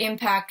things that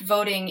impact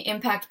voting,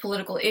 impact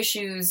political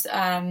issues,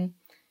 and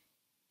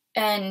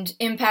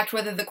impact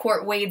whether the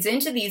court wades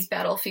into these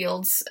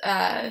battlefields.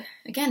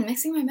 Again,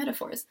 mixing my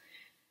metaphors.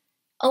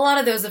 A lot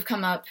of those have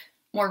come up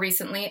more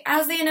recently,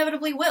 as they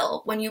inevitably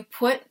will, when you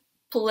put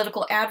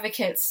political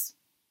advocates'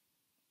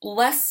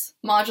 less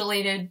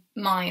modulated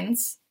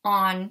minds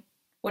on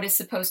what is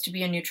supposed to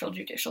be a neutral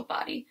judicial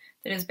body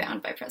that is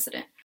bound by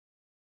precedent.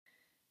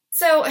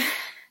 So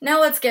now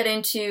let's get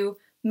into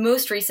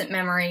most recent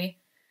memory,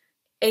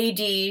 AD,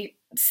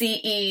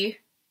 CE,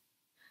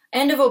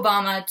 end of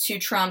Obama to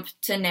Trump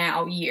to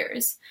now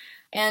years.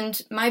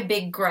 And my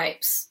big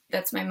gripes,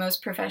 that's my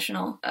most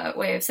professional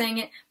way of saying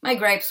it, my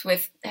gripes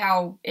with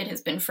how it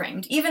has been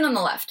framed, even on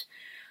the left,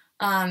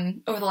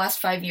 over the last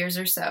 5 years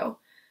or so.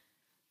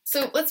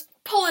 So let's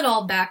pull it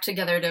all back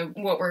together to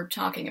what we're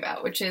talking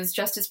about, which is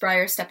Justice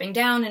Breyer stepping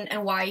down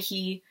and why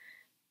he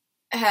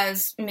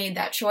has made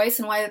that choice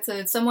and why it's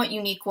a somewhat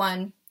unique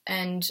one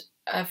and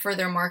a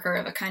further marker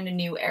of a kind of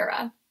new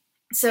era.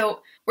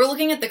 So we're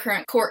looking at the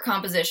current court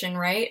composition,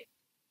 right?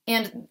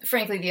 And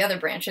frankly, the other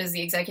branches,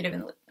 the executive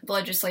and the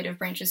legislative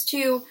branches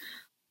too.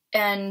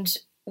 And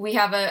we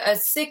have a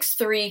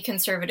 6-3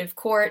 conservative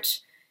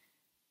court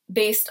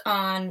based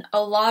on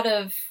a lot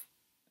of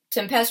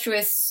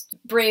tempestuous,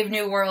 brave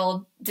new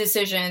world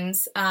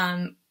decisions.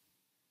 When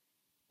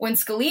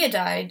Scalia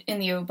died in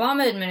the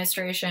Obama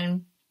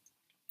administration,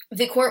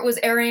 the court was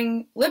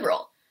erring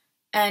liberal,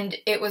 and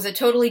it was a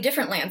totally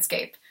different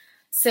landscape.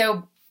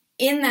 So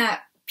in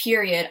that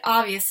period,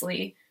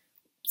 obviously,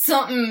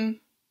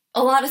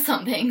 a lot of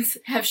somethings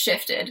have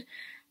shifted,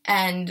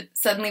 and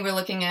suddenly we're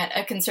looking at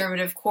a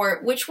conservative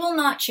court, which will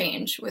not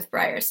change with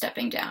Breyer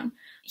stepping down.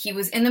 He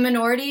was in the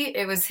minority.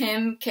 It was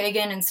him,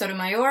 Kagan, and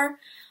Sotomayor.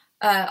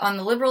 On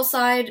the liberal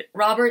side,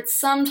 Roberts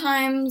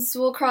sometimes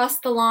will cross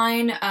the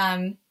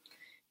line.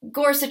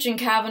 Gorsuch and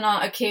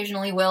Kavanaugh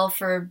occasionally will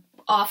for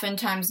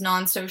oftentimes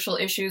non-social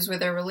issues where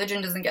their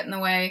religion doesn't get in the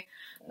way.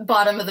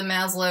 Bottom of the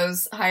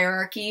Maslow's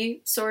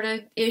hierarchy sort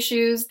of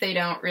issues, they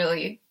don't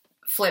really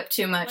flip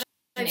too much.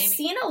 I've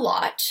seen a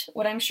lot,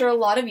 what I'm sure a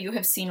lot of you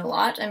have seen a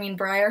lot, I mean,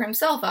 Breyer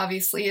himself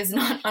obviously is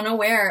not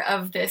unaware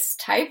of this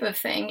type of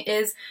thing,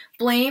 is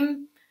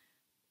blame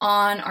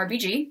on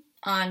RBG,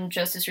 on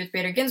Justice Ruth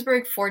Bader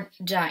Ginsburg, for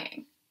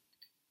dying.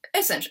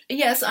 Essentially,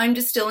 yes, I'm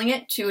distilling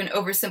it to an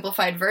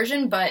oversimplified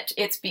version, but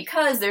it's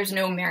because there's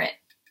no merit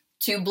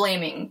to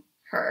blaming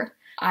her.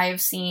 I've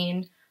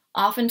seen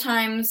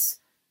oftentimes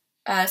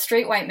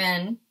straight white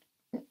men,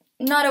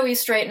 not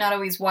always straight, not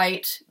always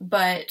white,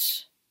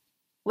 but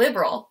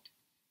liberal,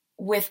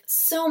 with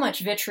so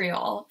much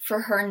vitriol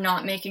for her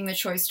not making the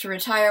choice to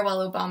retire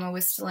while Obama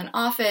was still in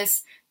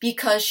office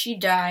because she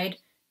died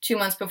 2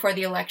 months before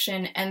the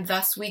election, and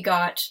thus we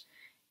got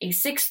a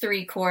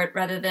 6-3 court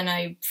rather than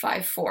a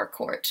 5-4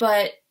 court.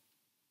 But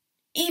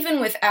even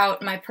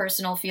without my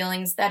personal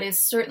feelings, that is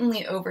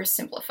certainly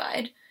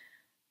oversimplified.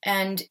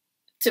 And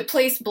to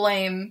place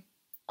blame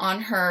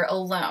on her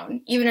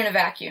alone, even in a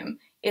vacuum,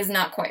 is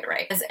not quite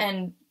right.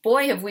 And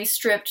boy, have we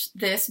stripped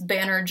this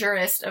banner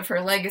jurist of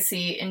her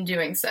legacy in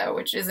doing so,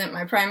 which isn't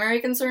my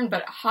primary concern,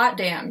 but hot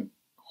damn,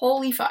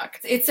 holy fuck.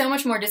 It's so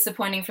much more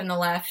disappointing from the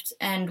left,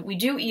 and we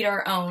do eat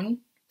our own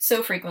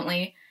so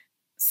frequently.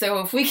 So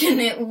if we can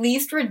at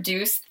least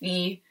reduce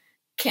the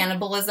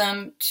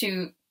cannibalism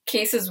to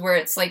cases where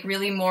it's like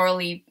really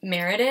morally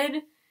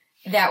merited,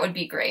 that would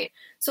be great.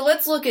 So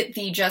let's look at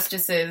the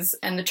justices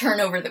and the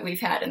turnover that we've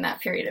had in that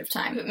period of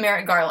time.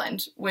 Merrick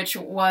Garland, which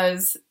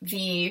was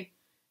the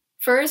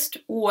first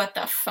what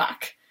the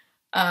fuck.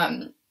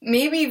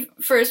 Maybe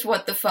first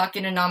what the fuck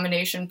in a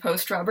nomination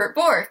post Robert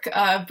Bork,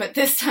 but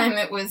this time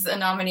it was a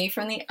nominee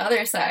from the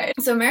other side.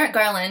 So Merrick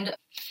Garland,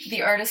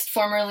 the artist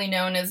formerly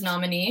known as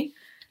nominee,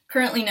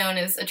 currently known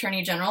as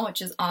Attorney General,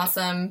 which is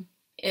awesome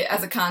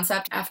as a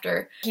concept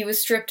after he was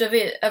stripped of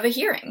a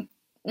hearing.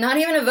 Not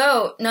even a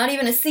vote, not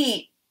even a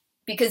seat,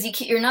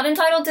 because you're not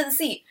entitled to the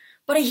seat,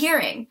 but a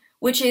hearing,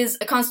 which is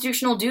a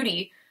constitutional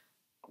duty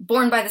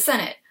borne by the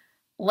Senate,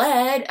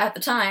 led at the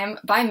time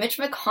by Mitch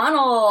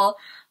McConnell.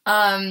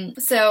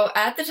 So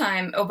at the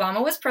time,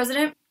 Obama was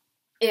president.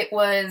 It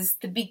was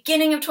the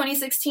beginning of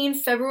 2016,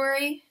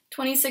 February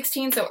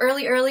 2016, so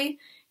early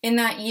in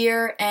that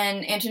year,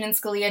 and Antonin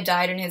Scalia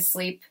died in his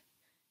sleep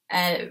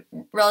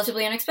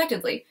relatively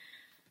unexpectedly,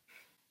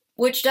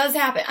 which does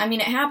happen. I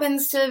mean, it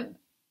happens to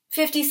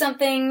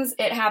 50-somethings,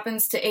 it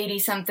happens to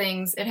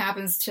 80-somethings, it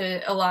happens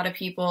to a lot of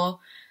people.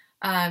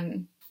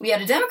 We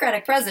had a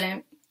Democratic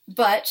president,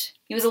 but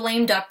he was a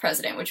lame duck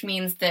president, which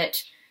means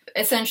that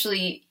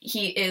essentially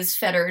he is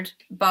fettered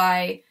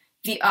by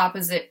the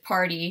opposite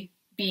party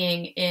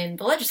being in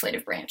the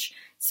legislative branch.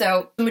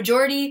 So the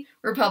majority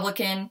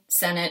Republican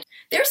Senate,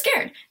 they're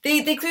scared.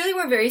 They clearly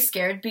were very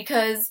scared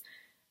because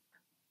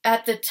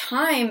at the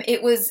time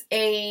it was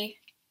I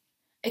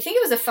think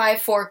it was a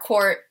 5-4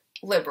 court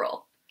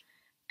liberal.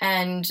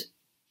 And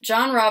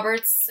John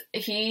Roberts,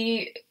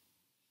 he,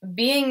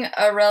 being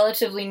a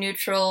relatively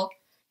neutral,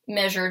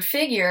 measured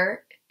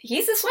figure,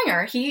 he's a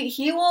swinger.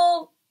 He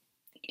will,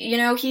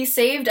 he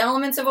saved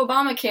elements of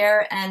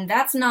Obamacare, and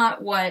that's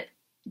not what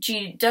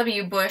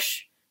G.W.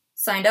 Bush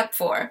signed up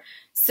for.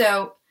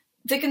 So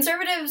the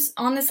conservatives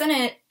on the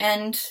Senate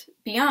and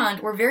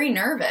beyond were very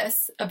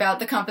nervous about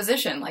the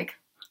composition. Like,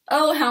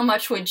 oh, how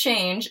much would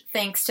change,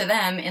 thanks to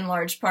them in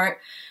large part,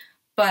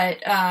 but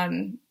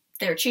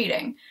they're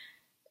cheating.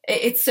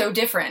 It's so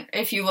different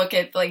if you look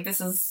at, this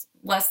is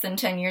less than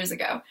 10 years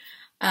ago.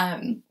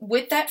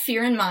 With that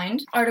fear in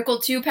mind, Article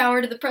 2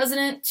 power to the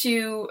president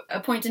to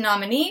appoint a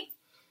nominee.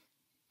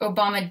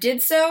 Obama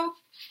did so.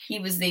 He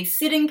was the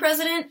sitting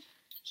president.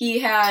 He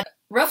had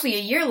roughly a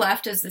year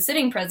left as the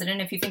sitting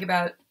president, if you think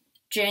about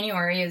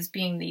January as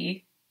being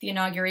the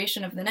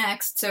inauguration of the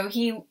next. So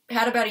he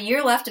had about a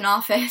year left in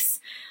office,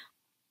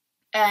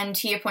 and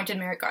he appointed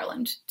Merrick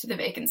Garland to the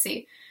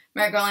vacancy.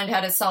 Merrick Garland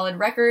had a solid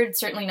record,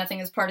 certainly nothing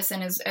as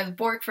partisan as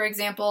Bork, for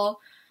example.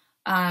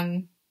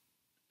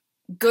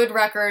 Good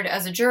record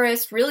as a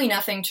jurist, really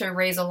nothing to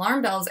raise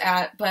alarm bells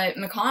at, but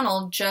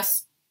McConnell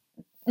just,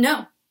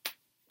 no.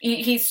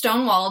 He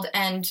stonewalled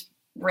and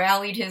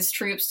rallied his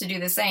troops to do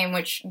the same,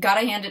 which,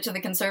 gotta hand it to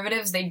the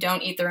conservatives, they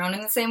don't eat their own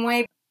in the same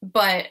way.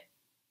 But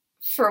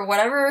for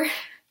whatever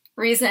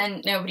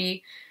reason,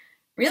 nobody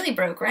really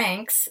broke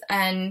ranks,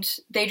 and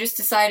they just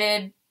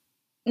decided,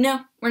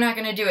 no, we're not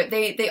going to do it.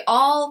 They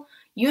all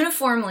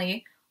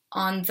uniformly,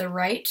 on the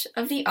right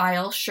of the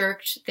aisle,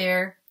 shirked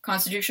their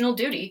constitutional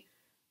duty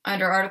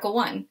under Article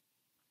 1.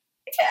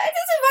 It's a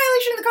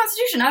violation of the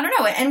Constitution, I don't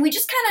know. And we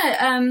just kind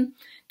of,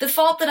 the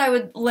fault that I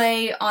would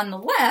lay on the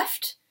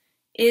left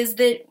is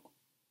that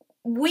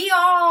we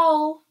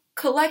all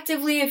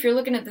collectively, if you're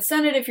looking at the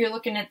Senate, if you're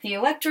looking at the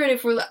electorate,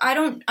 I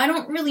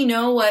don't really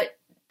know what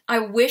I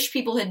wish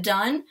people had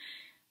done,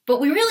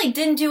 but we really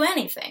didn't do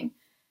anything.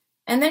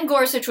 And then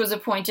Gorsuch was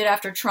appointed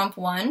after Trump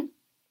won.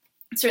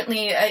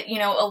 Certainly,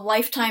 a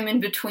lifetime in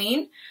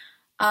between.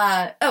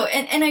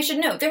 And I should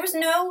note, there was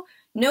no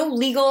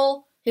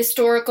legal,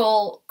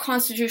 historical,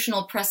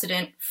 constitutional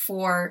precedent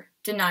for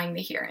denying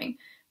the hearing.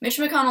 Mitch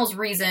McConnell's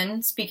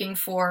reason, speaking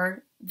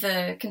for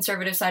the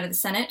conservative side of the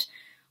Senate,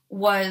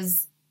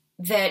 was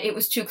that it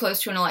was too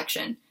close to an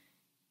election.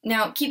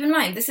 Now, keep in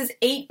mind, this is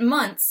 8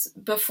 months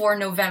before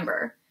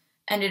November,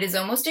 and it is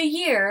almost a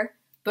year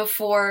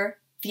before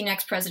the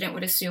next president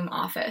would assume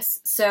office.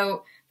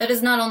 So that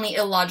is not only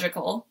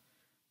illogical.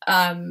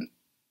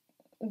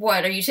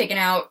 What, are you taking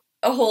out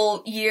a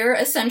whole year,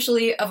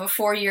 essentially, of a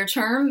 4-year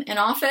term in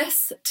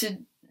office to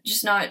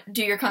just not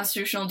do your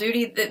constitutional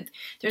duty?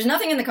 There's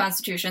nothing in the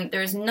Constitution,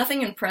 there's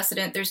nothing in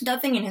precedent, there's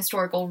nothing in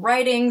historical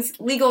writings,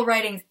 legal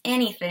writings,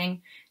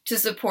 anything to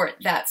support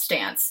that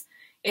stance.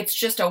 It's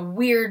just a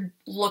weird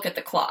look at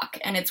the clock,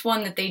 and it's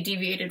one that they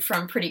deviated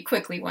from pretty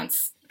quickly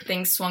once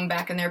things swung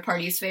back in their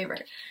party's favor.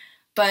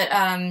 But,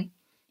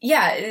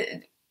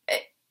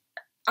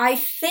 I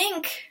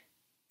think,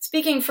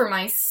 speaking for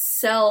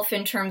myself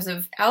in terms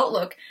of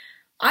outlook,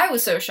 I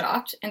was so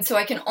shocked, and so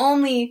I can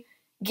only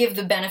give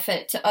the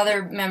benefit to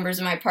other members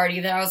of my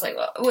party that I was like,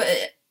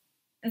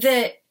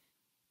 that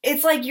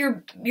it's like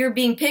you're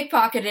being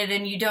pickpocketed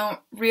and you don't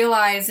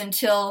realize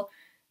until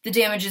the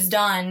damage is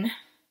done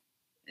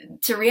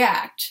to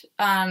react.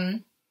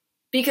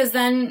 Because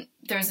then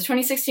there's the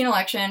 2016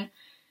 election.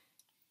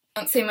 I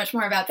don't say much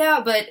more about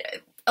that, but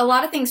a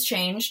lot of things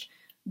changed.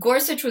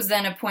 Gorsuch was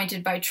then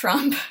appointed by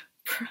Trump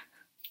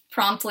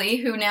promptly,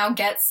 who now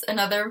gets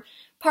another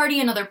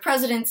party, another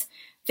president's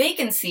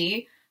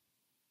vacancy.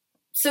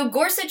 So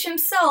Gorsuch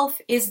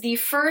himself is the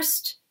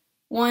first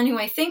one who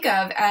I think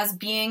of as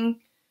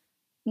being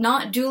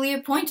not duly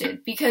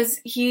appointed, because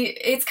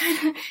it's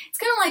kind of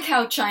like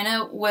how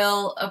China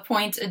will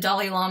appoint a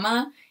Dalai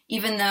Lama,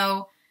 even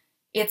though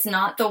it's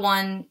not the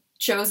one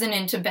chosen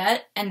in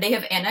Tibet, and they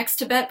have annexed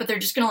Tibet, but they're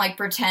just gonna like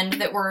pretend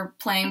that we're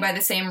playing by the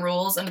same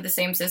rules under the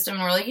same system.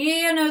 And we're like,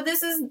 no,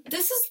 this is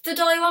the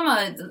Dalai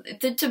Lama,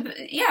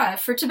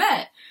 for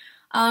Tibet.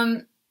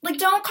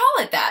 Don't call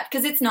it that,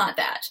 because it's not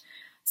that.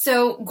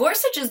 So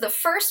Gorsuch is the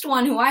first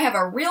one who I have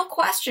a real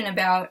question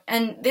about,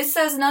 and this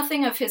says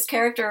nothing of his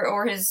character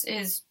or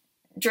his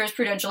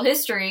jurisprudential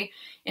history.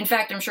 In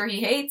fact, I'm sure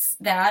he hates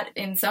that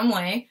in some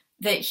way,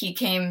 that he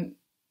came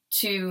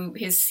to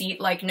his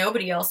seat like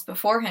nobody else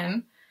before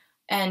him,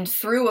 and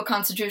through a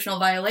constitutional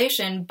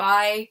violation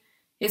by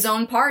his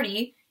own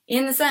party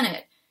in the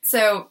Senate.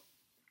 So,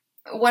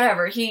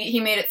 whatever, he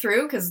made it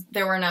through because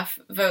there were enough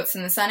votes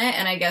in the Senate,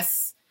 and I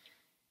guess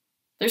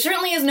there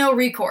certainly is no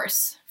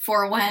recourse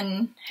for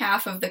when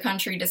half of the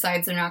country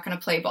decides they're not going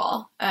to play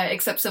ball,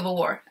 except civil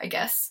war, I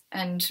guess.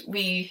 And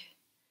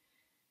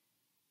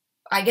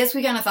I guess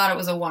we kind of thought it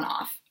was a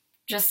one-off.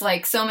 Just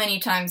like so many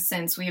times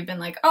since, we've been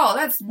like, oh,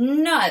 that's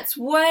nuts.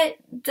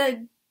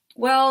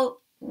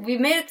 Well, we've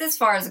made it this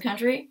far as a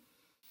country.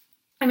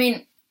 I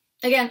mean,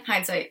 again,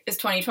 hindsight is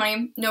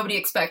 2020. Nobody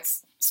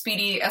expects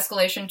speedy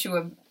escalation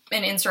to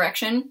an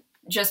insurrection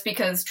just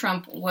because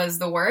Trump was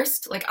the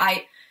worst. Like,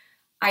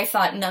 I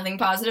thought nothing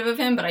positive of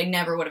him, but I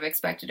never would have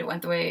expected it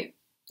went the way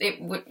it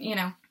would,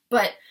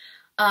 But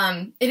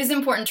it is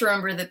important to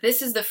remember that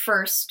this is the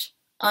first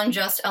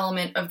unjust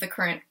element of the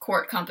current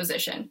court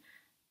composition.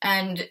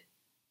 And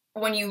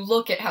when you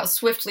look at how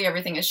swiftly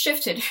everything has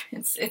shifted,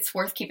 it's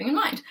worth keeping in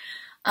mind.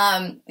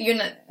 Your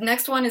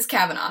next one is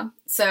Kavanaugh.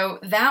 So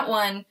that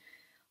one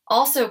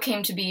also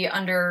came to be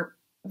under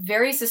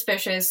very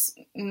suspicious,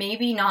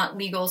 maybe not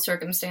legal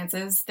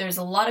circumstances. There's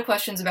a lot of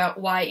questions about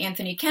why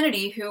Anthony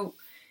Kennedy, who,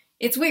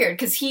 it's weird,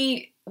 because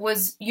he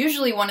was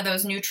usually one of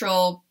those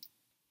neutral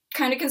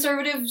kind of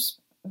conservatives,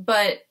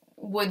 but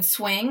would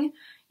swing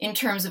in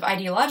terms of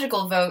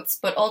ideological votes,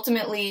 but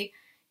ultimately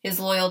his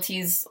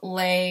loyalties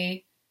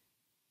lay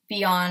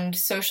beyond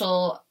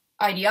social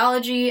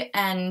ideology,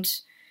 and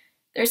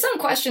there's some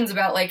questions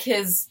about like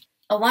his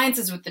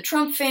alliances with the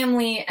Trump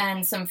family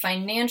and some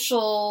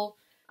financial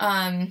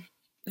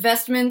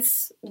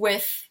vestments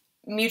with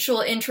mutual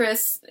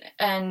interests,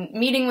 and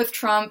meeting with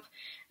Trump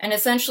and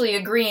essentially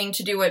agreeing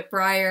to do what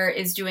Breyer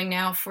is doing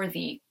now for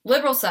the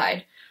liberal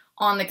side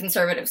on the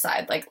conservative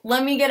side. Like,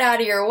 let me get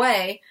out of your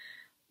way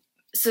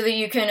so that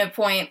you can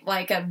appoint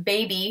like a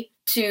baby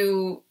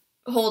to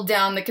hold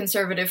down the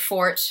conservative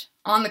fort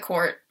on the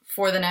court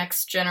for the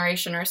next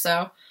generation or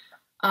so.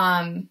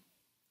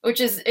 Which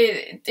is,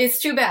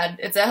 it's too bad.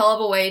 It's a hell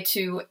of a way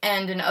to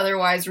end an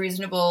otherwise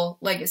reasonable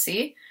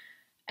legacy.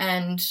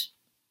 And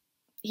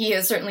he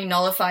has certainly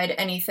nullified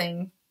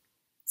anything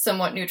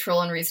somewhat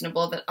neutral and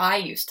reasonable that I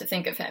used to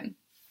think of him.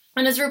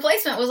 And his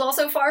replacement was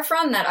also far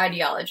from that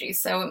ideology,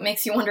 so it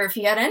makes you wonder if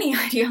he had any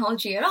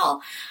ideology at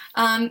all.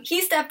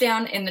 He stepped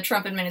down in the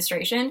Trump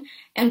administration,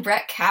 and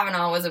Brett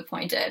Kavanaugh was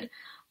appointed.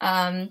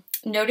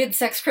 Noted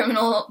sex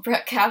criminal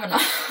Brett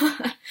Kavanaugh.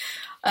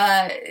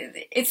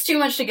 It's too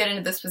much to get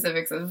into the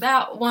specifics of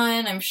that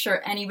one. I'm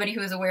sure anybody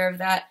who is aware of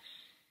that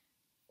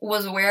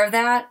was aware of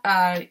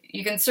that.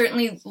 You can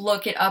certainly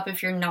look it up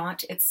if you're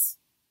not. It's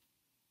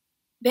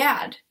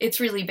bad. It's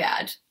really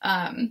bad.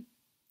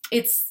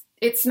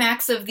 It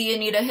smacks of the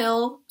Anita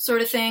Hill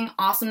sort of thing.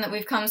 Awesome that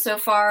we've come so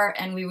far,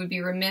 and we would be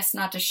remiss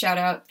not to shout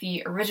out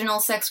the original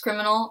sex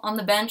criminal on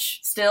the bench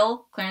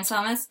still, Clarence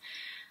Thomas.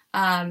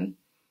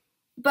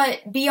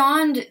 But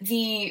beyond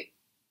the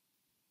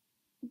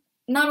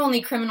not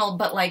only criminal,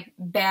 but like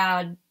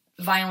bad,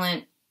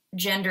 violent,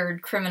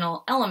 gendered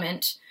criminal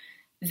element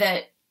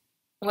that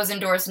was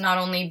endorsed not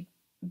only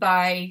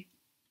by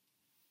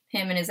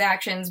him and his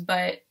actions,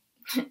 but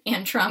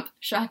and Trump,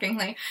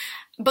 shockingly,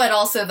 but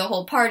also the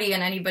whole party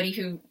and anybody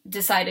who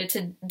decided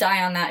to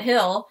die on that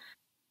hill.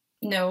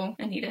 No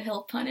Anita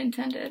Hill, pun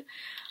intended.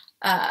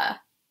 And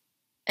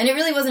it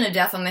really wasn't a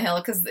death on the hill,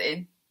 because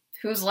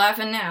who's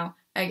laughing now,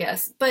 I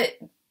guess. But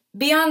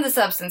beyond the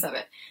substance of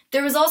it,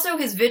 there was also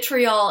his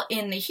vitriol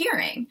in the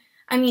hearing.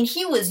 I mean,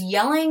 he was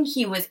yelling,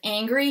 he was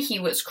angry, he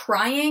was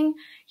crying,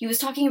 he was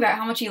talking about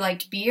how much he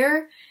liked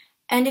beer.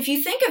 And if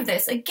you think of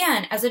this,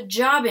 again, as a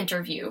job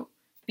interview,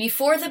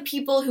 before the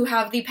people who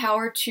have the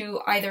power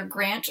to either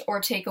grant or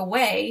take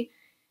away,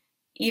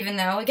 even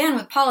though, again,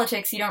 with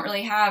politics, you don't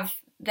really have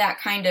that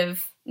kind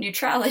of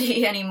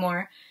neutrality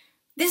anymore.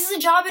 This is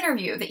a job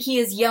interview that he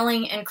is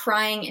yelling and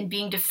crying and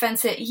being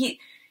defensive.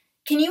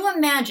 Can you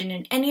imagine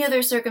in any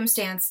other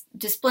circumstance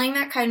displaying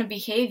that kind of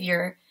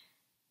behavior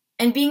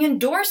and being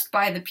endorsed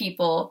by the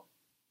people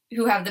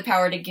who have the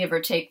power to give or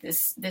take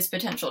this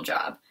potential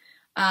job?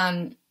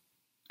 I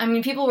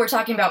mean, people were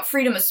talking about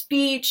freedom of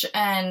speech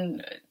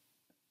and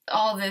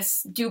all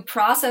this due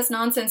process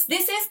nonsense.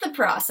 This is the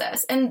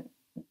process, and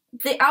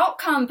the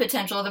outcome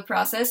potential of the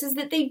process is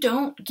that they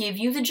don't give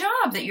you the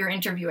job that you're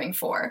interviewing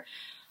for.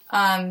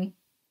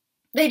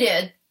 They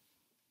did.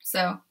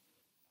 So,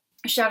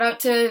 shout out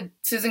to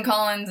Susan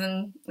Collins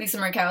and Lisa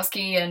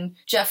Murkowski and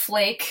Jeff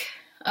Flake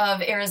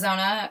of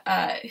Arizona,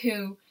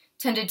 who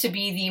tended to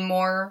be the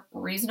more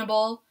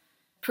reasonable,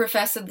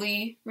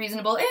 professedly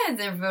reasonable, and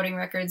their voting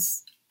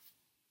records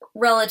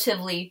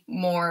relatively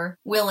more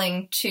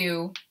willing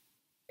to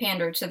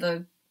pander to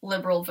the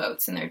liberal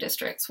votes in their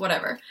districts,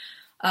 whatever.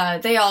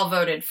 They all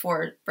voted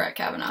for Brett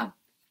Kavanaugh.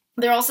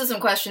 There are also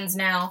some questions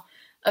now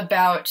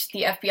about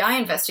the FBI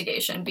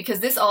investigation,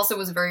 because this also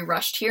was a very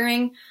rushed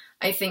hearing.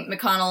 I think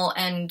McConnell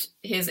and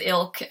his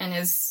ilk and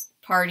his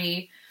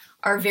party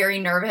are very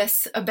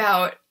nervous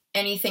about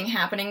anything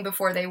happening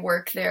before they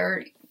work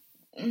their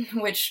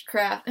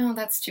witchcraft. Oh,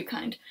 that's too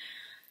kind.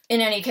 In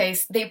any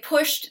case, they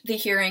pushed the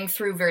hearing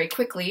through very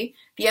quickly.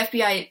 The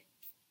FBI,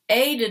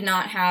 did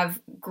not have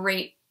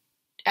great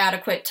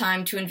adequate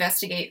time to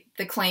investigate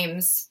the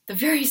claims, the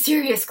very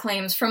serious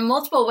claims from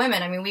multiple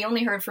women. I mean, we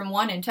only heard from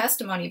one in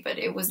testimony, but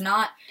it was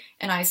not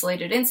an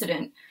isolated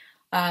incident.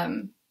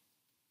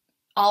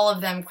 All of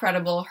them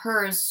credible.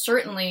 Hers,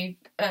 certainly,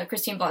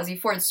 Christine Blasey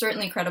Ford,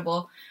 certainly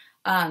credible.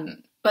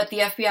 But the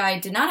FBI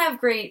did not have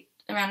great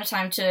amount of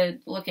time to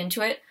look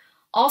into it.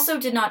 Also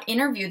did not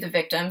interview the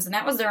victims, and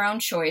that was their own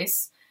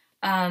choice.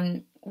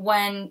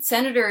 When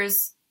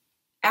senators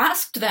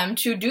asked them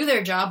to do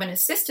their job and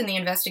assist in the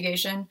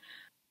investigation,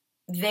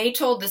 they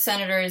told the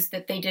senators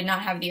that they did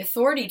not have the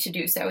authority to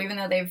do so, even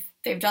though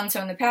they've done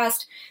so in the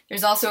past.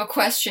 There's also a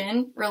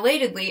question,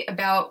 relatedly,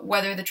 about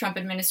whether the Trump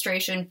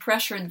administration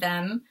pressured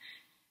them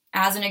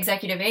as an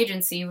executive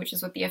agency, which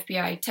is what the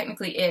FBI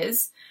technically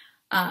is.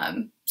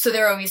 So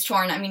they're always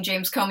torn. I mean,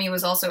 James Comey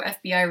was also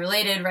FBI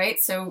related, right?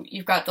 So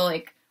you've got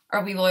the,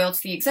 are we loyal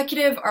to the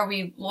executive? Are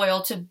we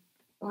loyal to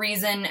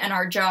reason and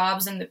our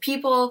jobs and the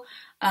people?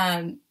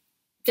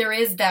 There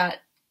is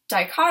that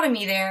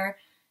dichotomy there,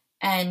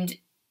 and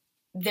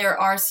there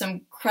are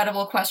some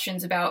credible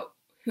questions about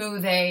who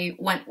they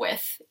went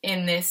with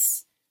in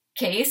this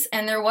case,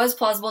 and there was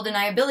plausible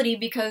deniability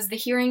because the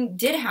hearing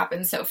did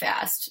happen so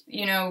fast.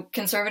 You know,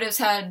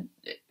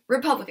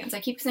 Republicans, I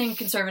keep saying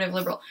conservative,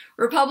 liberal.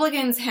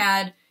 Republicans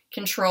had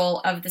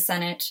control of the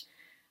Senate,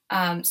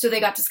 so they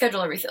got to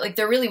schedule everything.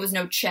 There really was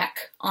no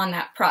check on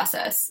that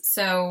process,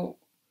 so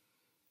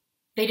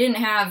they didn't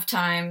have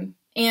time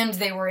and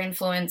they were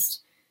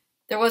influenced,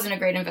 there wasn't a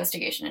great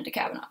investigation into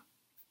Kavanaugh.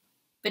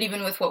 But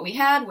even with what we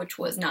had, which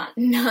was not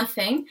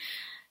nothing,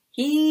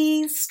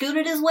 he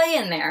scooted his way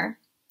in there.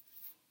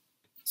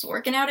 It's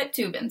working out at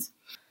Tubin's.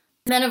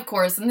 Then, of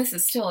course, and this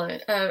is still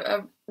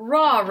a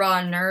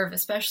raw nerve,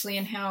 especially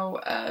in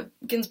how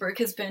Ginsburg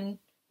has been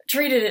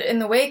treated in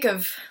the wake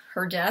of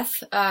her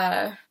death,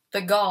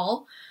 the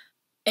gall.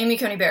 Amy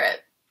Coney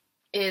Barrett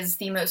is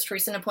the most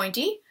recent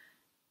appointee,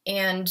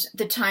 and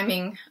the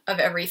timing of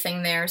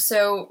everything there.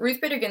 So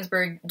Ruth Bader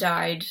Ginsburg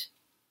died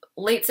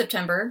late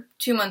September,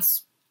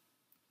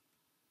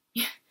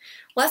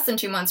 less than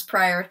 2 months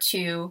prior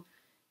to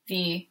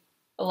the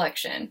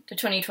election, the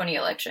 2020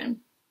 election.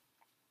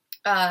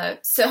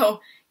 So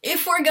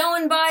if we're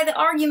going by the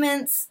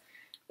arguments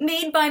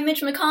made by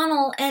Mitch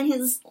McConnell and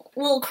his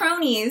little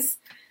cronies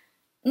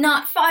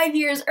not 5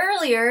 years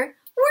earlier,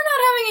 we're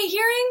not having a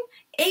hearing.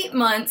 8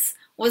 months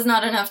was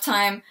not enough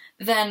time.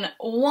 Then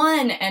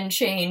 1 and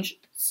change,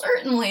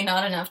 certainly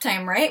not enough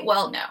time, right?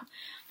 Well, no.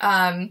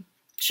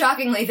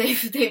 Shockingly,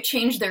 they've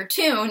changed their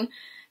tune.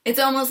 It's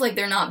almost like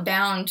they're not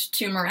bound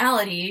to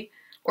morality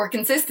or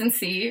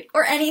consistency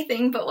or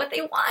anything but what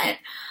they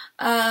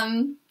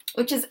want,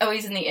 which is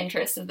always in the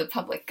interest of the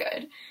public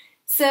good.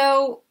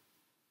 So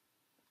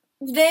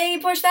they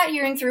pushed that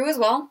hearing through as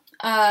well.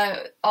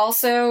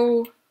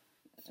 Also,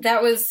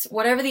 that was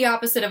whatever the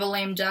opposite of a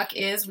lame duck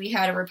is. We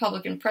had a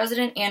Republican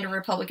president and a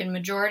Republican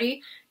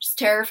majority, which is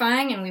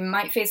terrifying, and we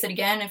might face it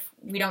again if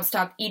we don't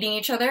stop eating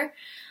each other.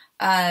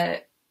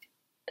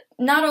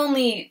 Not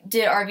only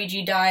did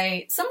RBG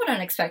die somewhat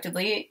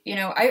unexpectedly,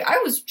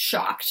 I was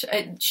shocked.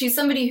 She's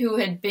somebody who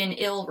had been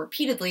ill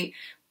repeatedly,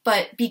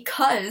 but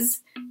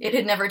because it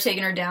had never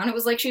taken her down, it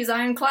was like she was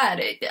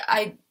ironclad.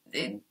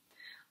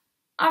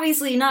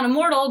 Obviously not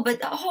immortal,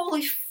 but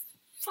holy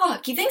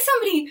fuck. You think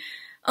somebody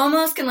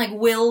almost can,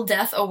 will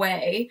death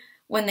away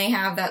when they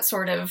have that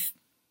sort of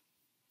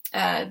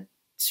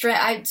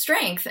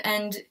strength,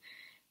 and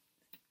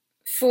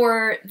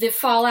for the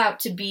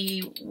fallout to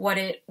be what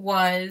it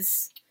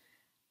was,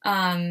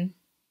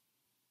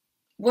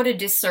 what a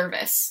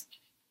disservice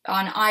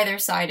on either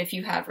side if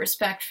you have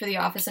respect for the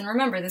office. And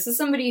remember, this is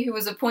somebody who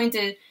was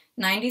appointed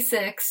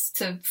 96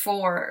 to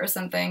 4 or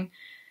something,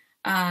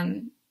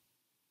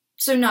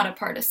 so not a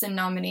partisan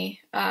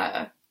nominee,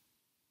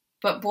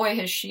 but boy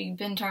has she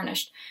been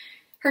tarnished.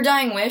 Her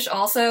dying wish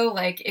also,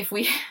 if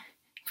we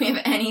have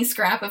any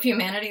scrap of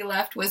humanity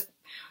left, was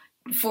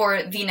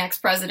for the next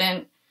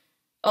president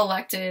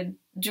elected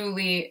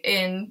duly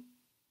in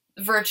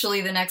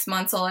virtually the next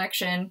month's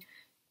election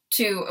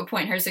to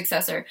appoint her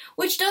successor,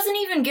 which doesn't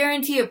even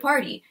guarantee a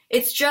party.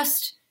 It's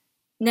just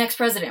next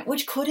president,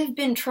 which could have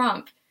been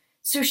Trump.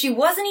 So she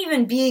wasn't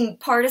even being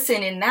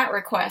partisan in that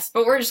request,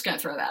 but we're just going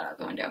to throw that out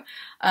the window.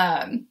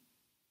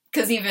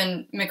 Because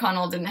even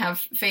McConnell didn't have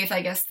faith,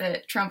 I guess,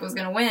 that Trump was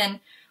going to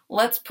win.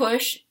 Let's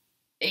push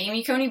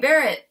Amy Coney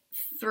Barrett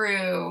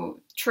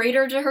through,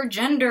 traitor to her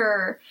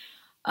gender.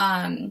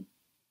 And,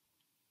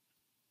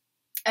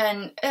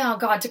 oh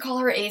God, to call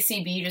her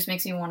ACB just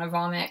makes me want to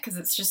vomit, because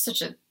it's just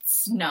such a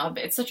snub.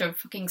 It's such a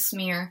fucking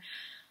smear.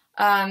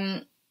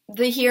 The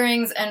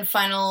hearings and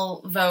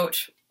final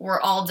vote were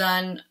all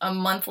done a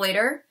month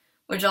later,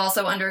 which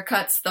also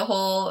undercuts the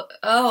whole,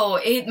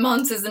 8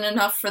 months isn't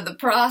enough for the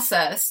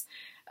process.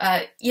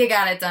 You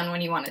got it done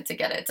when you wanted to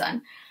get it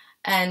done.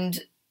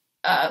 And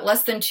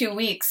less than 2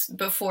 weeks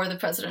before the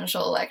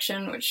presidential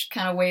election, which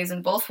kind of weighs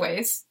in both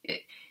ways.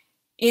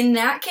 In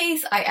that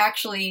case, I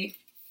actually,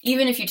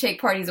 even if you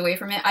take parties away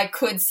from it, I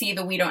could see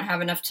the we don't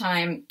have enough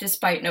time,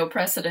 despite no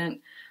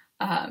precedent,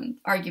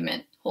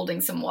 argument holding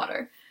some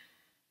water.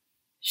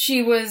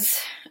 She was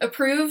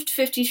approved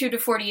 52 to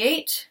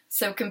 48,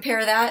 so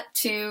compare that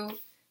to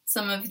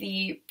some of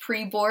the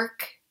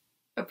pre-Bork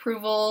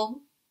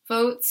approval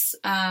votes.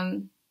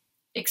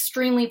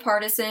 Extremely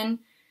partisan,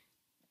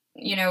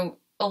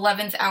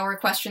 11th hour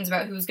questions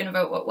about who's going to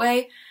vote what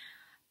way.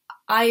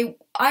 I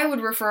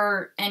would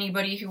refer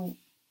anybody who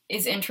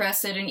is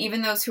interested, and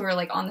even those who are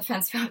on the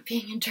fence about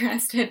being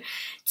interested,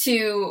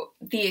 to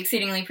the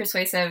Exceedingly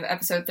Persuasive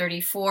episode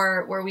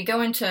 34, where we go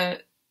into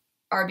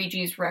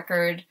RBG's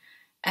record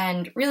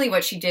and really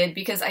what she did,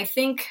 because I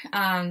think,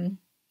 I'm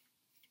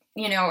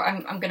going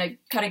to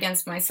cut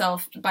against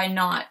myself by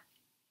not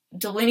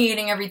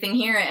delineating everything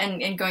here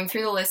and going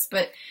through the list,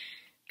 but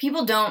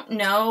people don't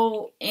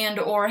know and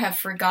or have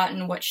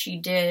forgotten what she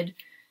did,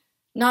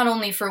 not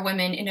only for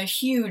women in a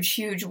huge,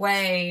 huge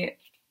way.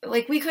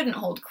 We couldn't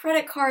hold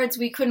credit cards,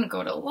 we couldn't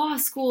go to law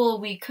school,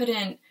 we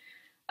couldn't,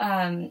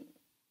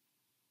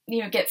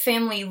 get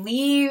family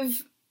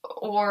leave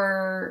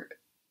or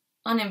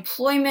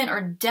unemployment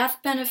or death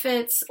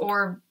benefits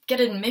or get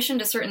admission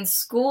to certain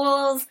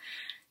schools.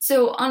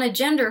 So on a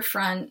gender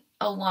front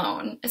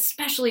alone,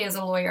 especially as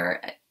a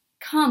lawyer,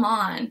 come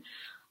on.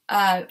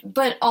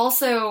 But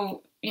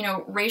also,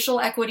 racial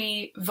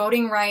equity,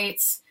 voting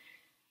rights,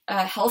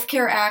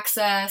 healthcare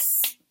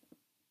access,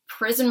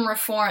 prison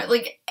reform,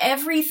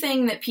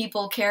 everything that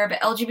people care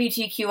about,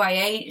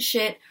 LGBTQIA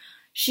shit,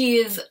 she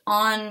is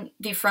on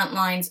the front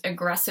lines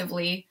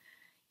aggressively,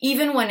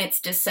 even when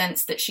it's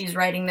dissents that she's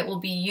writing that will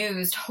be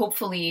used,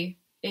 hopefully,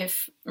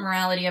 if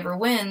morality ever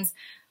wins,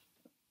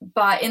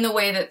 but in the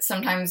way that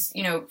sometimes,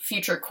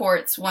 future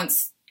courts,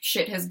 once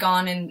shit has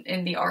gone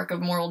in the arc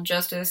of moral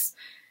justice,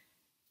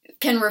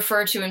 can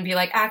refer to and be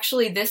like,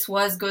 actually, this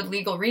was good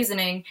legal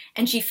reasoning,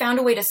 and she found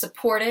a way to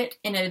support it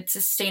in a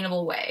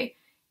sustainable way,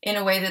 in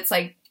a way that's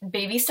like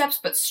baby steps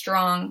but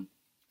strong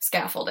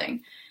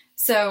scaffolding.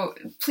 So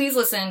please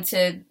listen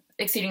to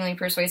Exceedingly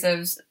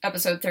Persuasive's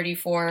episode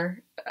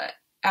 34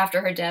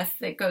 after her death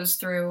that goes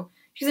through.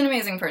 She's an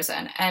amazing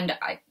person, and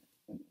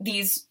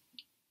these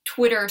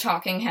Twitter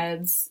talking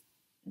heads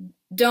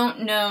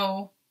don't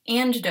know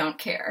and don't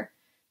care,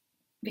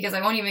 because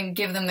I won't even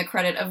give them the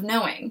credit of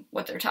knowing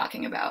what they're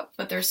talking about,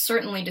 but they're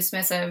certainly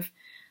dismissive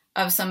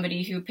of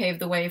somebody who paved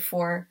the way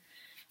for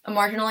a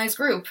marginalized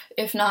group,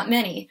 if not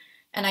many.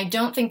 And I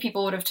don't think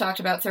people would have talked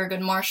about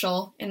Thurgood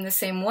Marshall in the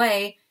same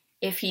way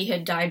if he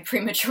had died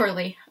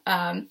prematurely,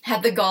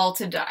 had the gall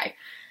to die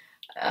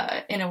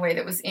in a way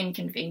that was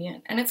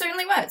inconvenient. And it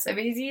certainly was. I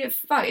mean,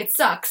 it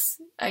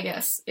sucks, I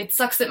guess. It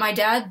sucks that my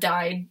dad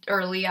died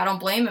early. I don't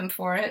blame him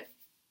for it.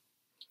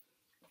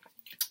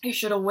 You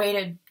should have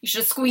waited. You should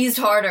have squeezed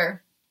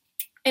harder.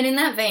 And in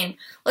that vein,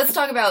 let's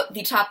talk about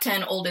the top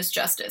 10 oldest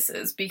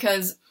justices,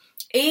 because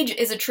age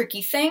is a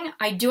tricky thing.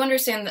 I do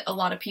understand that a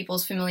lot of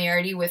people's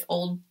familiarity with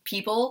old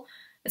people,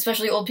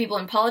 especially old people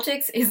in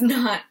politics, is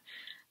not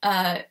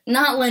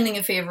lending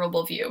a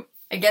favorable view.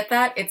 I get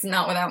that. It's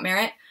not without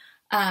merit.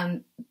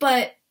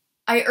 But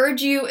I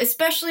urge you,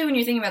 especially when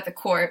you're thinking about the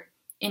court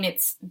in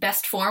its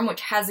best form,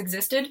 which has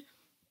existed,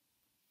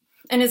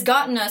 and has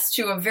gotten us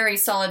to a very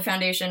solid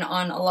foundation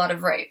on a lot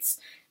of rights.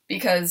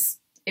 Because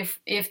if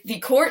the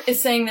court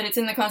is saying that it's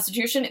in the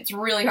Constitution, it's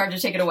really hard to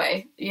take it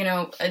away.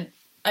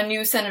 A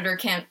new senator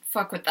can't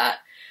fuck with that.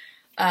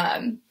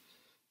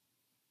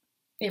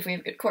 If we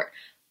have a good court.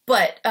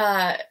 But,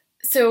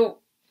 so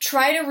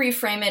try to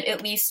reframe it,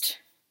 at least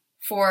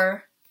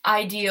for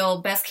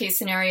ideal, best case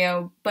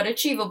scenario, but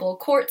achievable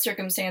court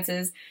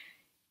circumstances,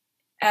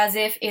 as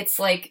if it's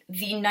like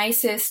the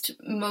nicest,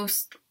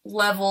 most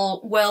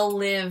level,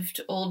 well-lived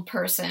old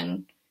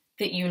person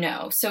that you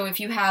know. So if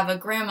you have a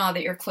grandma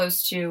that you're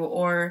close to,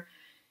 or,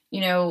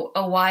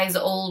 a wise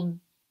old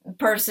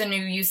person who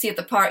you see at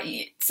the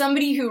party,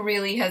 somebody who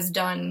really has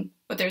done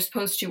what they're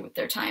supposed to with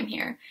their time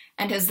here,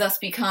 and has thus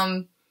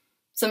become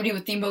somebody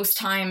with the most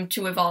time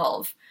to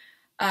evolve.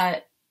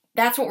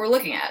 That's what we're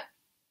looking at.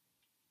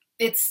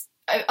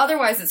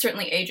 Otherwise it's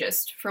certainly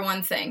ageist, for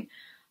one thing.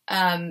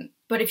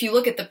 But if you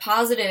look at the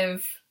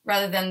positive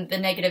rather than the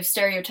negative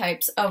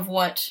stereotypes of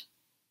what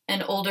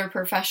an older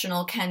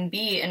professional can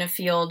be in a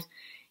field,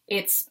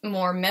 it's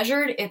more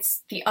measured,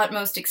 it's the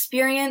utmost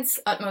experience,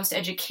 utmost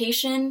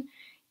education,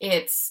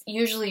 it's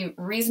usually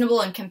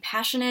reasonable and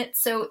compassionate,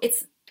 so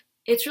it's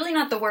really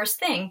not the worst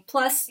thing.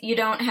 Plus, you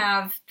don't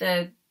have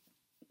the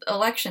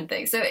election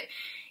thing. So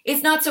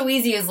it's not so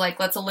easy as like,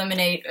 let's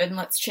eliminate and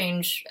let's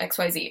change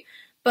XYZ.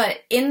 But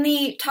in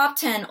the top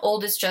 10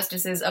 oldest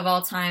justices of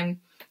all time,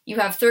 you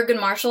have Thurgood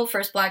Marshall,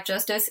 first black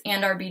justice,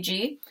 and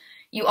RBG.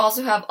 You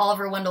also have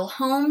Oliver Wendell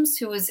Holmes,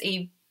 who was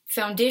a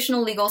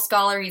foundational legal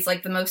scholar. He's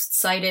like the most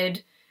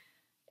cited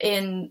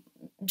in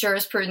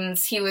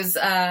jurisprudence. He was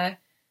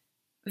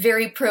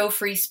very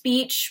pro-free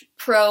speech,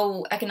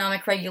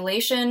 pro-economic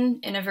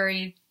regulation in a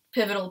very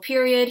pivotal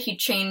period. He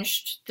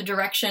changed the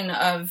direction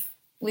of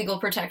legal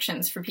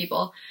protections for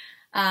people.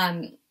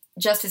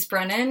 Justice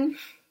Brennan,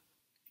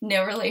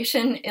 no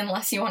relation,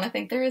 unless you want to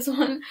think there is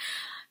one,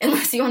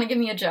 unless you want to give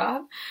me a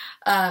job,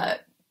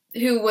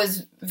 who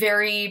was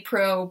very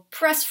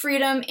pro-press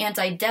freedom,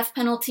 anti-death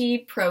penalty,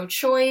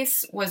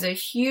 pro-choice, was a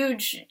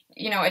huge,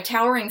 a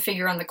towering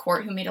figure on the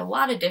court who made a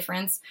lot of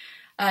difference.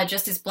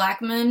 Justice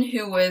Blackmun,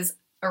 who was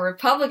a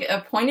Republican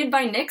appointed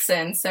by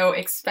Nixon, so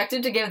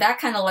expected to give that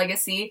kind of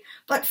legacy,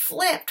 but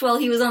flipped while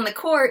he was on the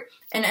court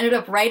and ended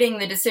up writing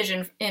the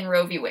decision in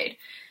Roe v. Wade.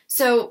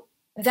 So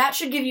that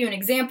should give you an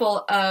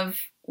example of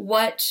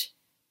what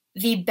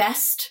the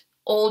best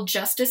old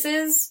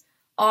justices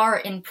are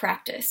in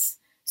practice.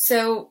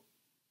 So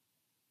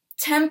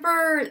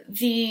temper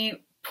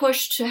the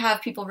push to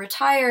have people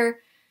retire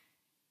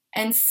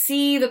and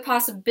see the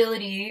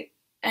possibility,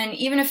 and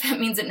even if that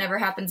means it never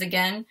happens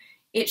again,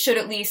 it should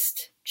at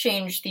least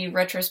change the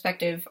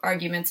retrospective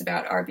arguments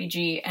about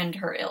RBG and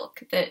her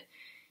ilk, that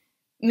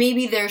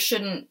maybe there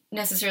shouldn't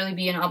necessarily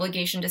be an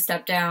obligation to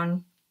step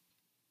down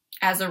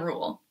as a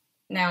rule.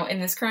 Now, in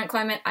this current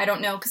climate, I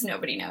don't know, because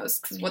nobody knows,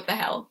 because what the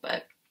hell,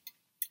 but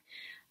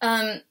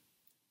there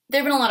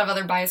have been a lot of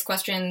other bias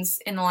questions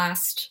in the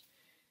last,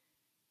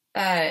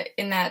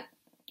 in that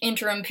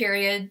interim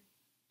period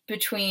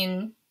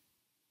between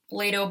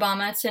late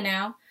Obama to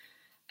now.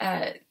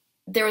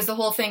 There was the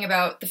whole thing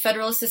about the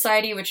Federalist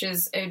Society, which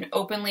is an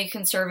openly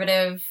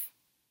conservative,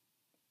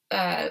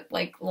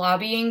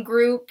 lobbying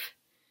group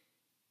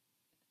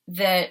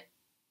that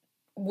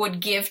would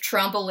give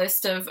Trump a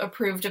list of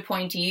approved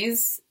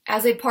appointees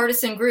as a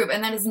partisan group,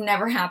 and that has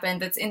never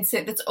happened.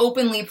 That's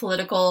openly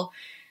political.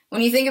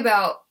 when you think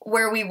about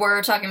where we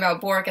were talking about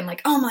Bork and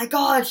like, oh my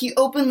god, he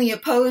openly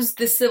opposed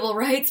the civil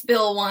rights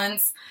bill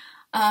once,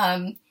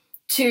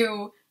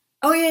 to,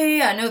 oh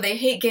yeah, no, they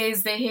hate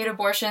gays, they hate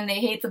abortion,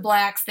 they hate the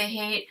blacks, they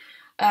hate,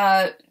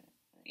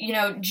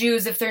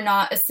 Jews if they're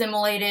not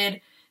assimilated,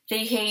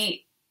 they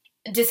hate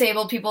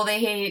disabled people, they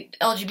hate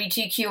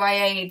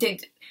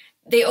LGBTQIA,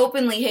 they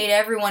openly hate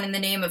everyone in the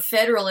name of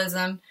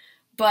federalism,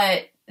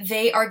 but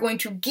they are going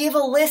to give a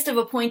list of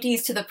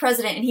appointees to the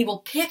president and he will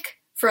pick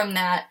from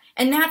that,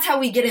 and that's how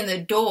we get in the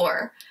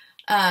door.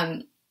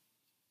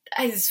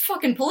 It's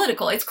fucking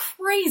political. It's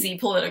crazy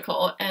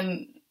political,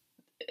 and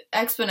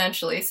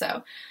exponentially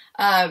so.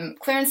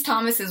 Clarence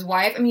Thomas's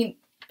wife, I mean,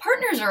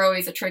 partners are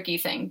always a tricky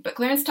thing, but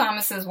Clarence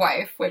Thomas's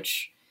wife,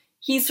 which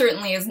he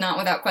certainly is not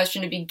without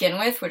question to begin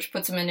with, which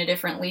puts him in a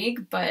different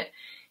league, but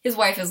his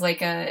wife is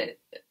like a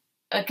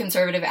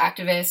conservative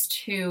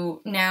activist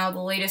who now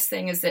the latest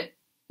thing is that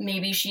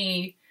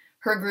maybe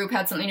her group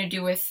had something to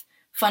do with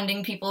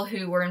funding people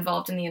who were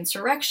involved in the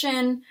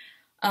insurrection.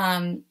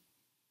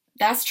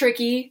 That's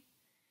tricky.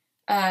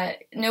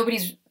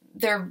 Nobody's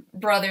their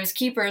brother's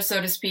keeper,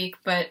 so to speak,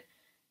 but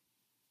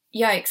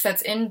yikes,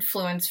 that's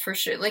influence for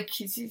sure. Like,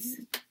 he's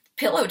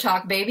pillow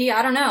talk, baby.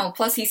 I don't know.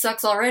 Plus, he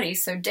sucks already,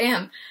 so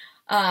damn.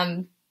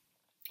 And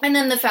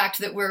then the fact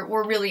that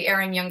we're really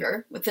airing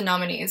younger with the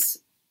nominees,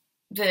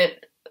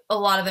 that a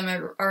lot of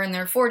them are in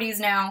their 40s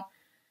now,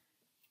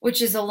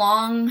 which is a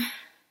long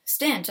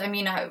stint. I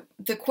mean,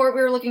 the court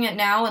we were looking at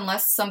now,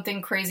 unless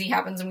something crazy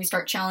happens and we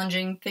start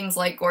challenging things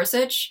like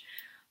Gorsuch,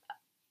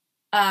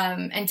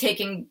 and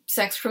taking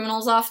sex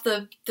criminals off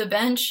the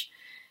bench,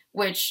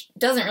 which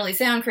doesn't really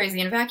sound crazy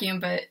in a vacuum,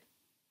 but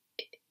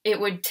it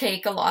would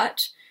take a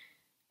lot.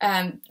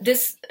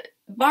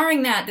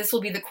 Barring that, this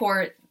will be the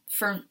court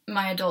for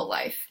my adult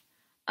life.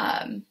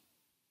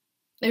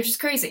 They're just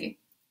crazy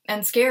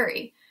and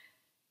scary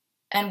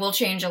and will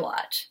change a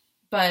lot.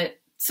 But,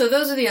 so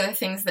those are the other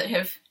things that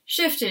have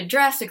shifted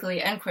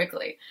drastically and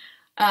quickly.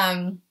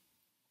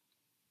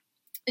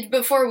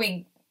 Before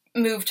we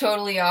move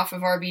totally off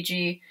of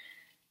RBG,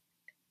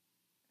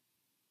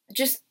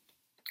 just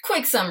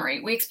quick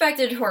summary. We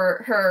expected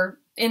her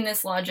in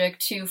this logic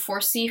to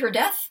foresee her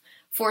death,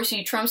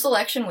 foresee Trump's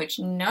election, which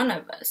none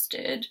of us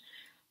did.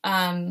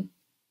 I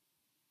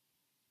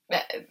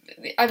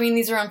mean,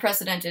 these are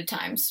unprecedented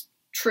times,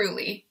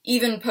 truly,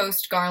 even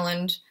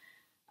post-Garland.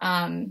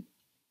 And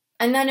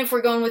then if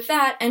we're going with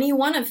that, any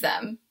one of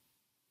them,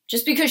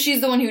 just because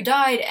she's the one who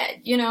died,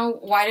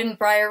 why didn't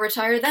Breyer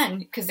retire then?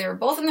 Because they were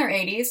both in their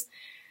 80s.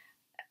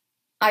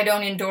 I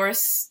don't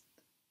endorse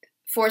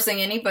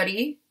forcing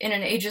anybody in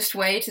an ageist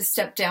way to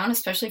step down,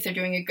 especially if they're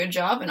doing a good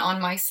job and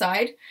on my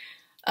side.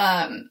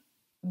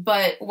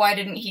 But why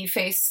didn't he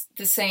face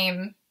the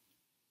same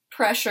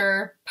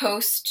pressure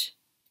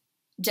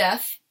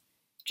post-death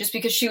just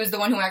because she was the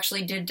one who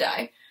actually did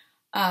die?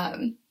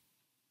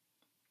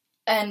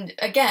 And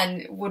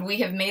again, would we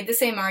have made the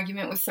same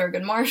argument with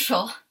Thurgood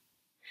Marshall,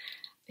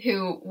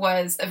 who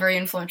was a very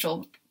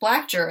influential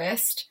black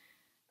jurist,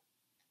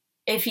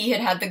 if he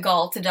had had the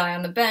gall to die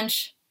on the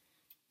bench?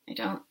 I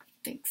don't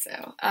think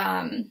so.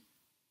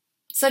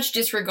 Such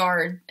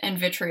disregard and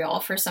vitriol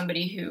for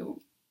somebody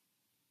who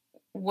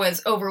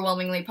was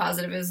overwhelmingly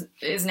positive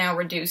is now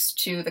reduced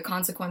to the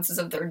consequences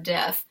of their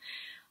death.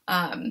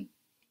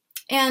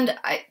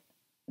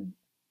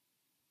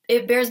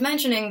 It bears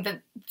mentioning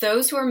that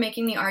those who are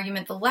making the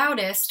argument the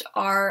loudest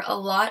are a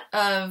lot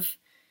of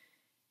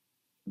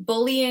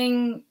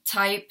bullying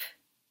type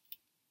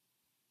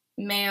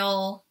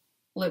male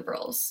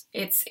liberals.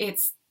 It's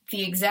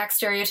the exact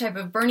stereotype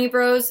of Bernie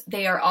bros.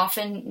 They are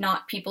often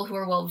not people who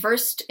are well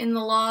versed in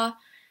the law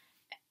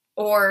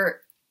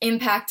or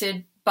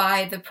impacted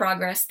by the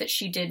progress that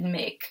she did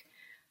make.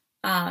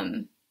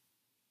 And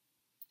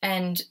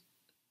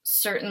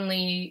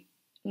certainly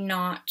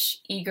not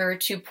eager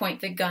to point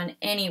the gun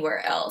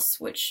anywhere else,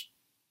 which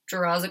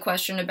draws a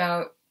question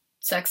about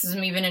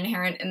sexism even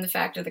inherent in the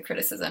fact of the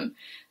criticism.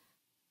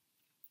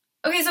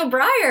 Okay, so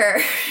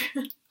Breyer.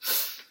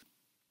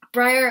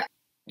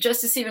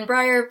 Justice Stephen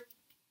Breyer,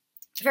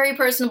 very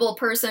personable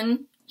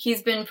person.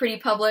 He's been pretty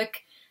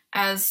public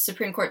as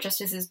Supreme Court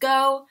justices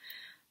go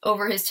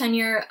over his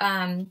tenure.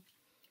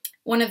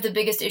 One of the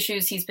biggest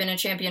issues he's been a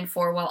champion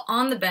for while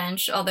on the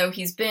bench, although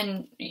he's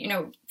been,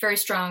 very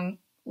strong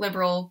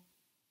liberal,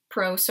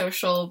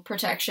 pro-social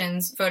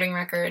protections, voting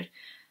record.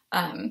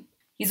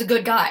 He's a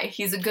good guy.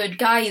 He's a good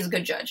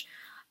judge,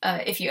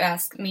 if you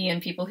ask me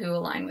and people who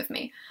align with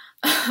me.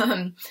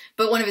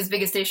 But one of his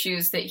biggest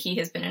issues that he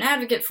has been an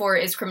advocate for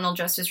is criminal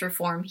justice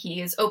reform. He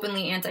is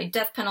openly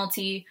anti-death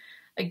penalty,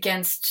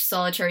 against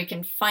solitary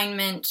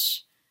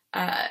confinement,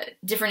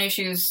 different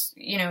issues,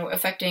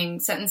 affecting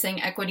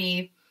sentencing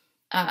equity.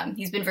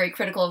 He's been very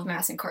critical of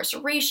mass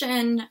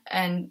incarceration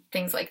and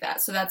things like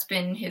that. So that's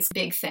been his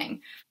big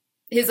thing.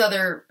 He's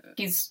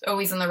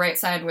always on the right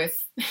side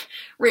with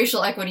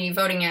racial equity,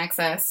 voting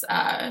access.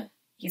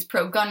 He's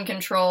pro-gun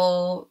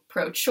control,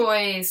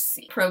 pro-choice,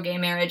 pro-gay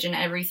marriage, and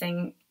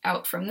everything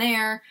out from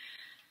there.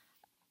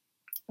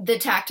 The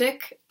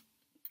tactic,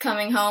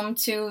 coming home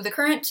to the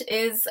current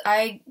is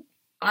I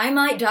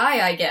might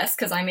die, I guess,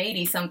 because I'm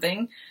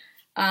 80-something,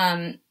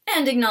 and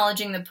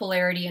acknowledging the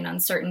polarity and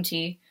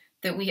uncertainty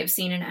that we have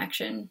seen in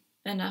action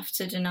enough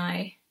to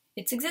deny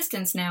its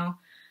existence now.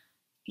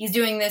 He's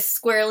doing this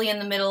squarely in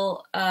the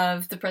middle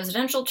of the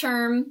presidential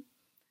term,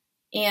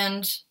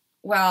 and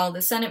while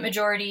the Senate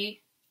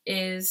majority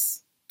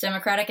is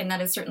Democratic, and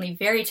that is certainly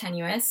very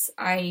tenuous,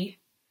 I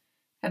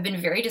have been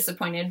very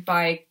disappointed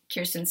by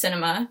Kyrsten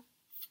Sinema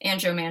and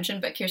Joe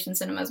Manchin, but Kyrsten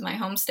Sinema is my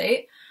home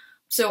state,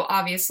 so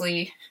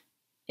obviously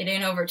it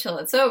ain't over till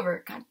it's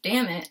over. God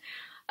damn it.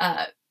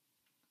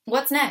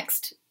 What's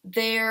next?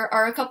 There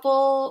are a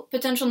couple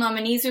potential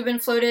nominees who've been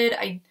floated.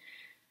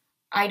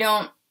 I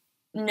don't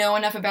know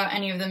enough about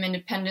any of them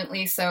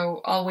independently,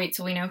 so I'll wait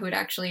till we know who it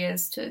actually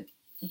is to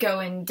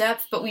go in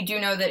depth, but we do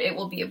know that it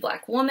will be a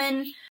Black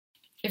woman.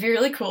 It'd be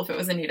really cool if it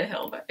was Anita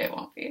Hill, but it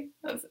won't be.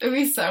 It'd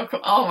be so cool.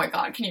 Oh my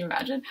god, can you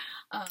imagine?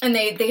 And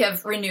they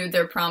have renewed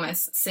their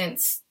promise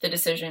since the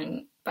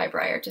decision by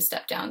Breyer to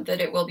step down that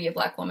it will be a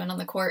Black woman on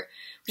the court,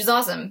 which is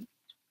awesome.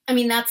 I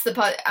mean, that's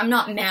I'm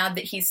not mad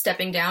that he's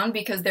stepping down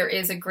because there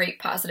is a great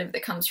positive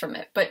that comes from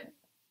it, but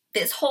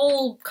this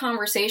whole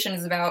conversation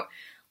is about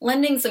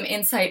lending some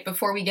insight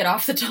before we get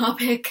off the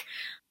topic,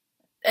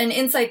 an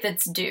insight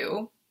that's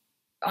due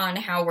on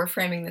how we're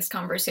framing this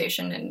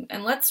conversation,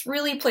 and let's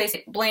really place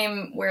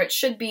blame where it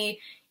should be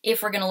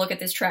if we're going to look at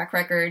this track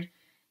record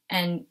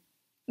and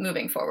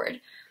moving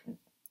forward.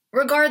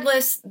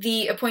 Regardless,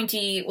 the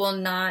appointee will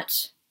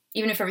not,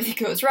 even if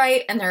everything goes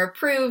right and they're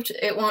approved,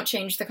 it won't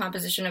change the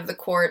composition of the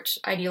court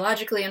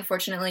ideologically,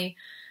 unfortunately,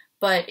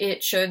 but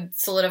it should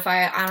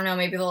solidify it. I don't know,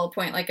 maybe they'll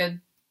appoint like a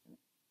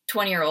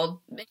 20-year-old.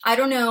 I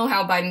don't know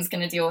how Biden's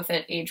going to deal with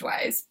it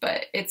age-wise,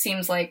 but it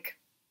seems like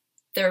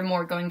they're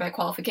more going by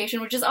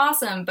qualification, which is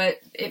awesome, but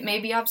it may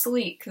be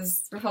obsolete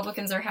because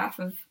Republicans are half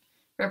of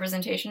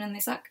representation and they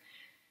suck.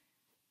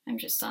 I'm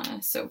just on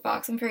a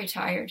soapbox. I'm very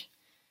tired.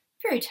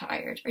 Very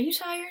tired. Are you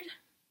tired?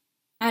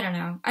 I don't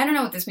know. I don't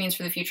know what this means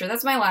for the future.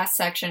 That's my last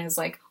section is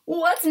like,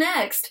 what's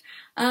next?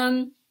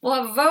 We'll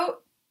have a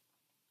vote,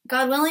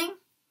 God willing.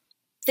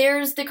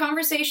 There's the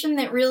conversation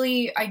that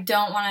really I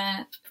don't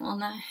want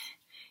to,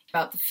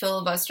 about the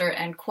filibuster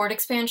and court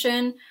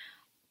expansion.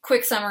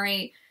 Quick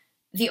summary.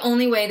 The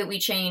only way that we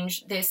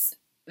change this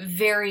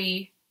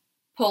very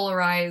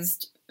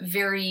polarized,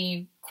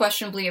 very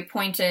questionably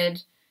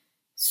appointed,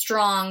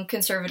 strong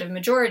conservative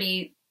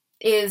majority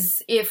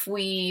is if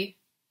we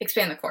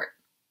expand the court,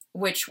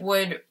 which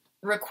would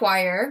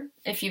require,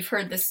 if you've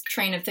heard this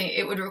train of thing,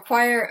 it would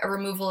require a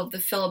removal of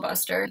the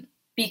filibuster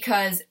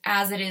because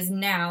as it is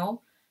now,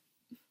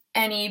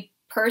 any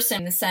person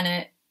in the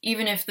Senate,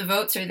 even if the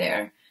votes are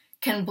there,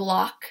 can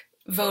block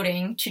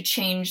voting to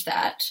change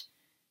that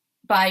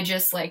by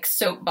just like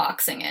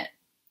soapboxing it.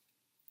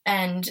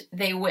 And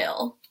they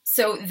will.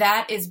 So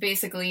that is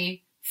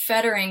basically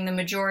fettering the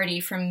majority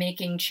from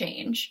making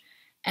change.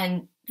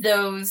 And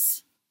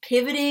those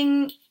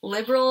pivoting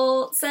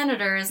liberal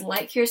senators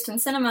like Kyrsten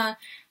Sinema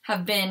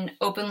have been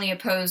openly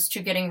opposed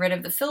to getting rid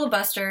of the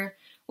filibuster,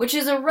 which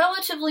is a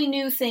relatively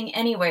new thing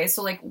anyway.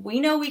 So like we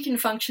know we can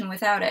function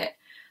without it.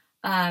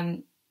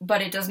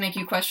 But it does make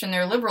you question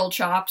their liberal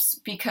chops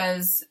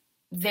because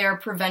they're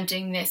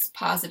preventing this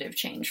positive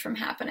change from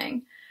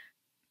happening.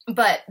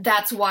 But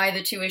that's why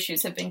the two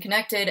issues have been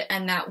connected,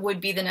 and that would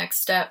be the next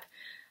step.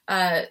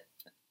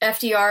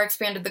 FDR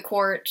expanded the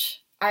court.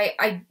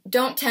 I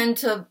don't tend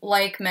to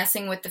like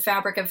messing with the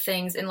fabric of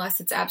things unless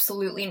it's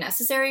absolutely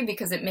necessary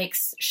because it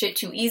makes shit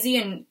too easy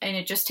and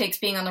it just takes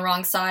being on the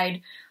wrong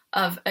side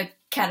of a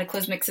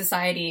cataclysmic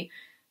society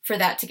for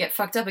that to get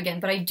fucked up again.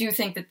 But I do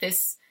think that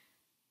this,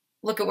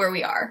 look at where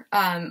we are.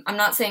 I'm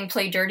not saying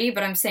play dirty,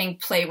 but I'm saying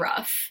play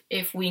rough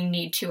if we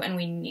need to, and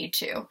we need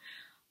to.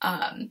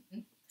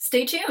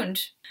 Stay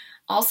tuned.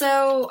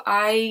 Also,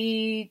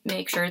 I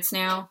make shirts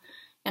now,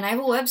 and I have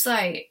a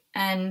website,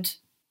 and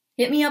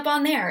hit me up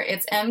on there.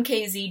 It's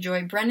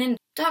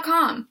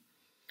mkzjoybrennan.com.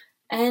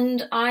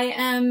 And I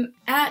am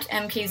at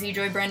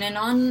mkzjoybrennan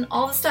on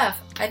all the stuff.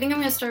 I think I'm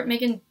going to start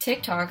making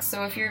TikToks,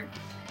 so if you're...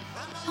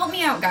 help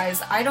me out,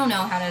 guys. I don't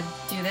know how to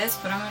do this,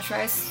 but I'm going to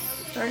try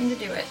starting to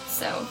do it.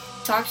 So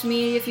talk to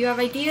me if you have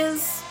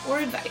ideas or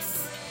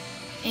advice.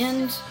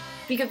 And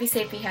be good, be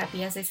safe, be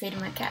happy, as I say to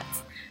my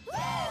cats.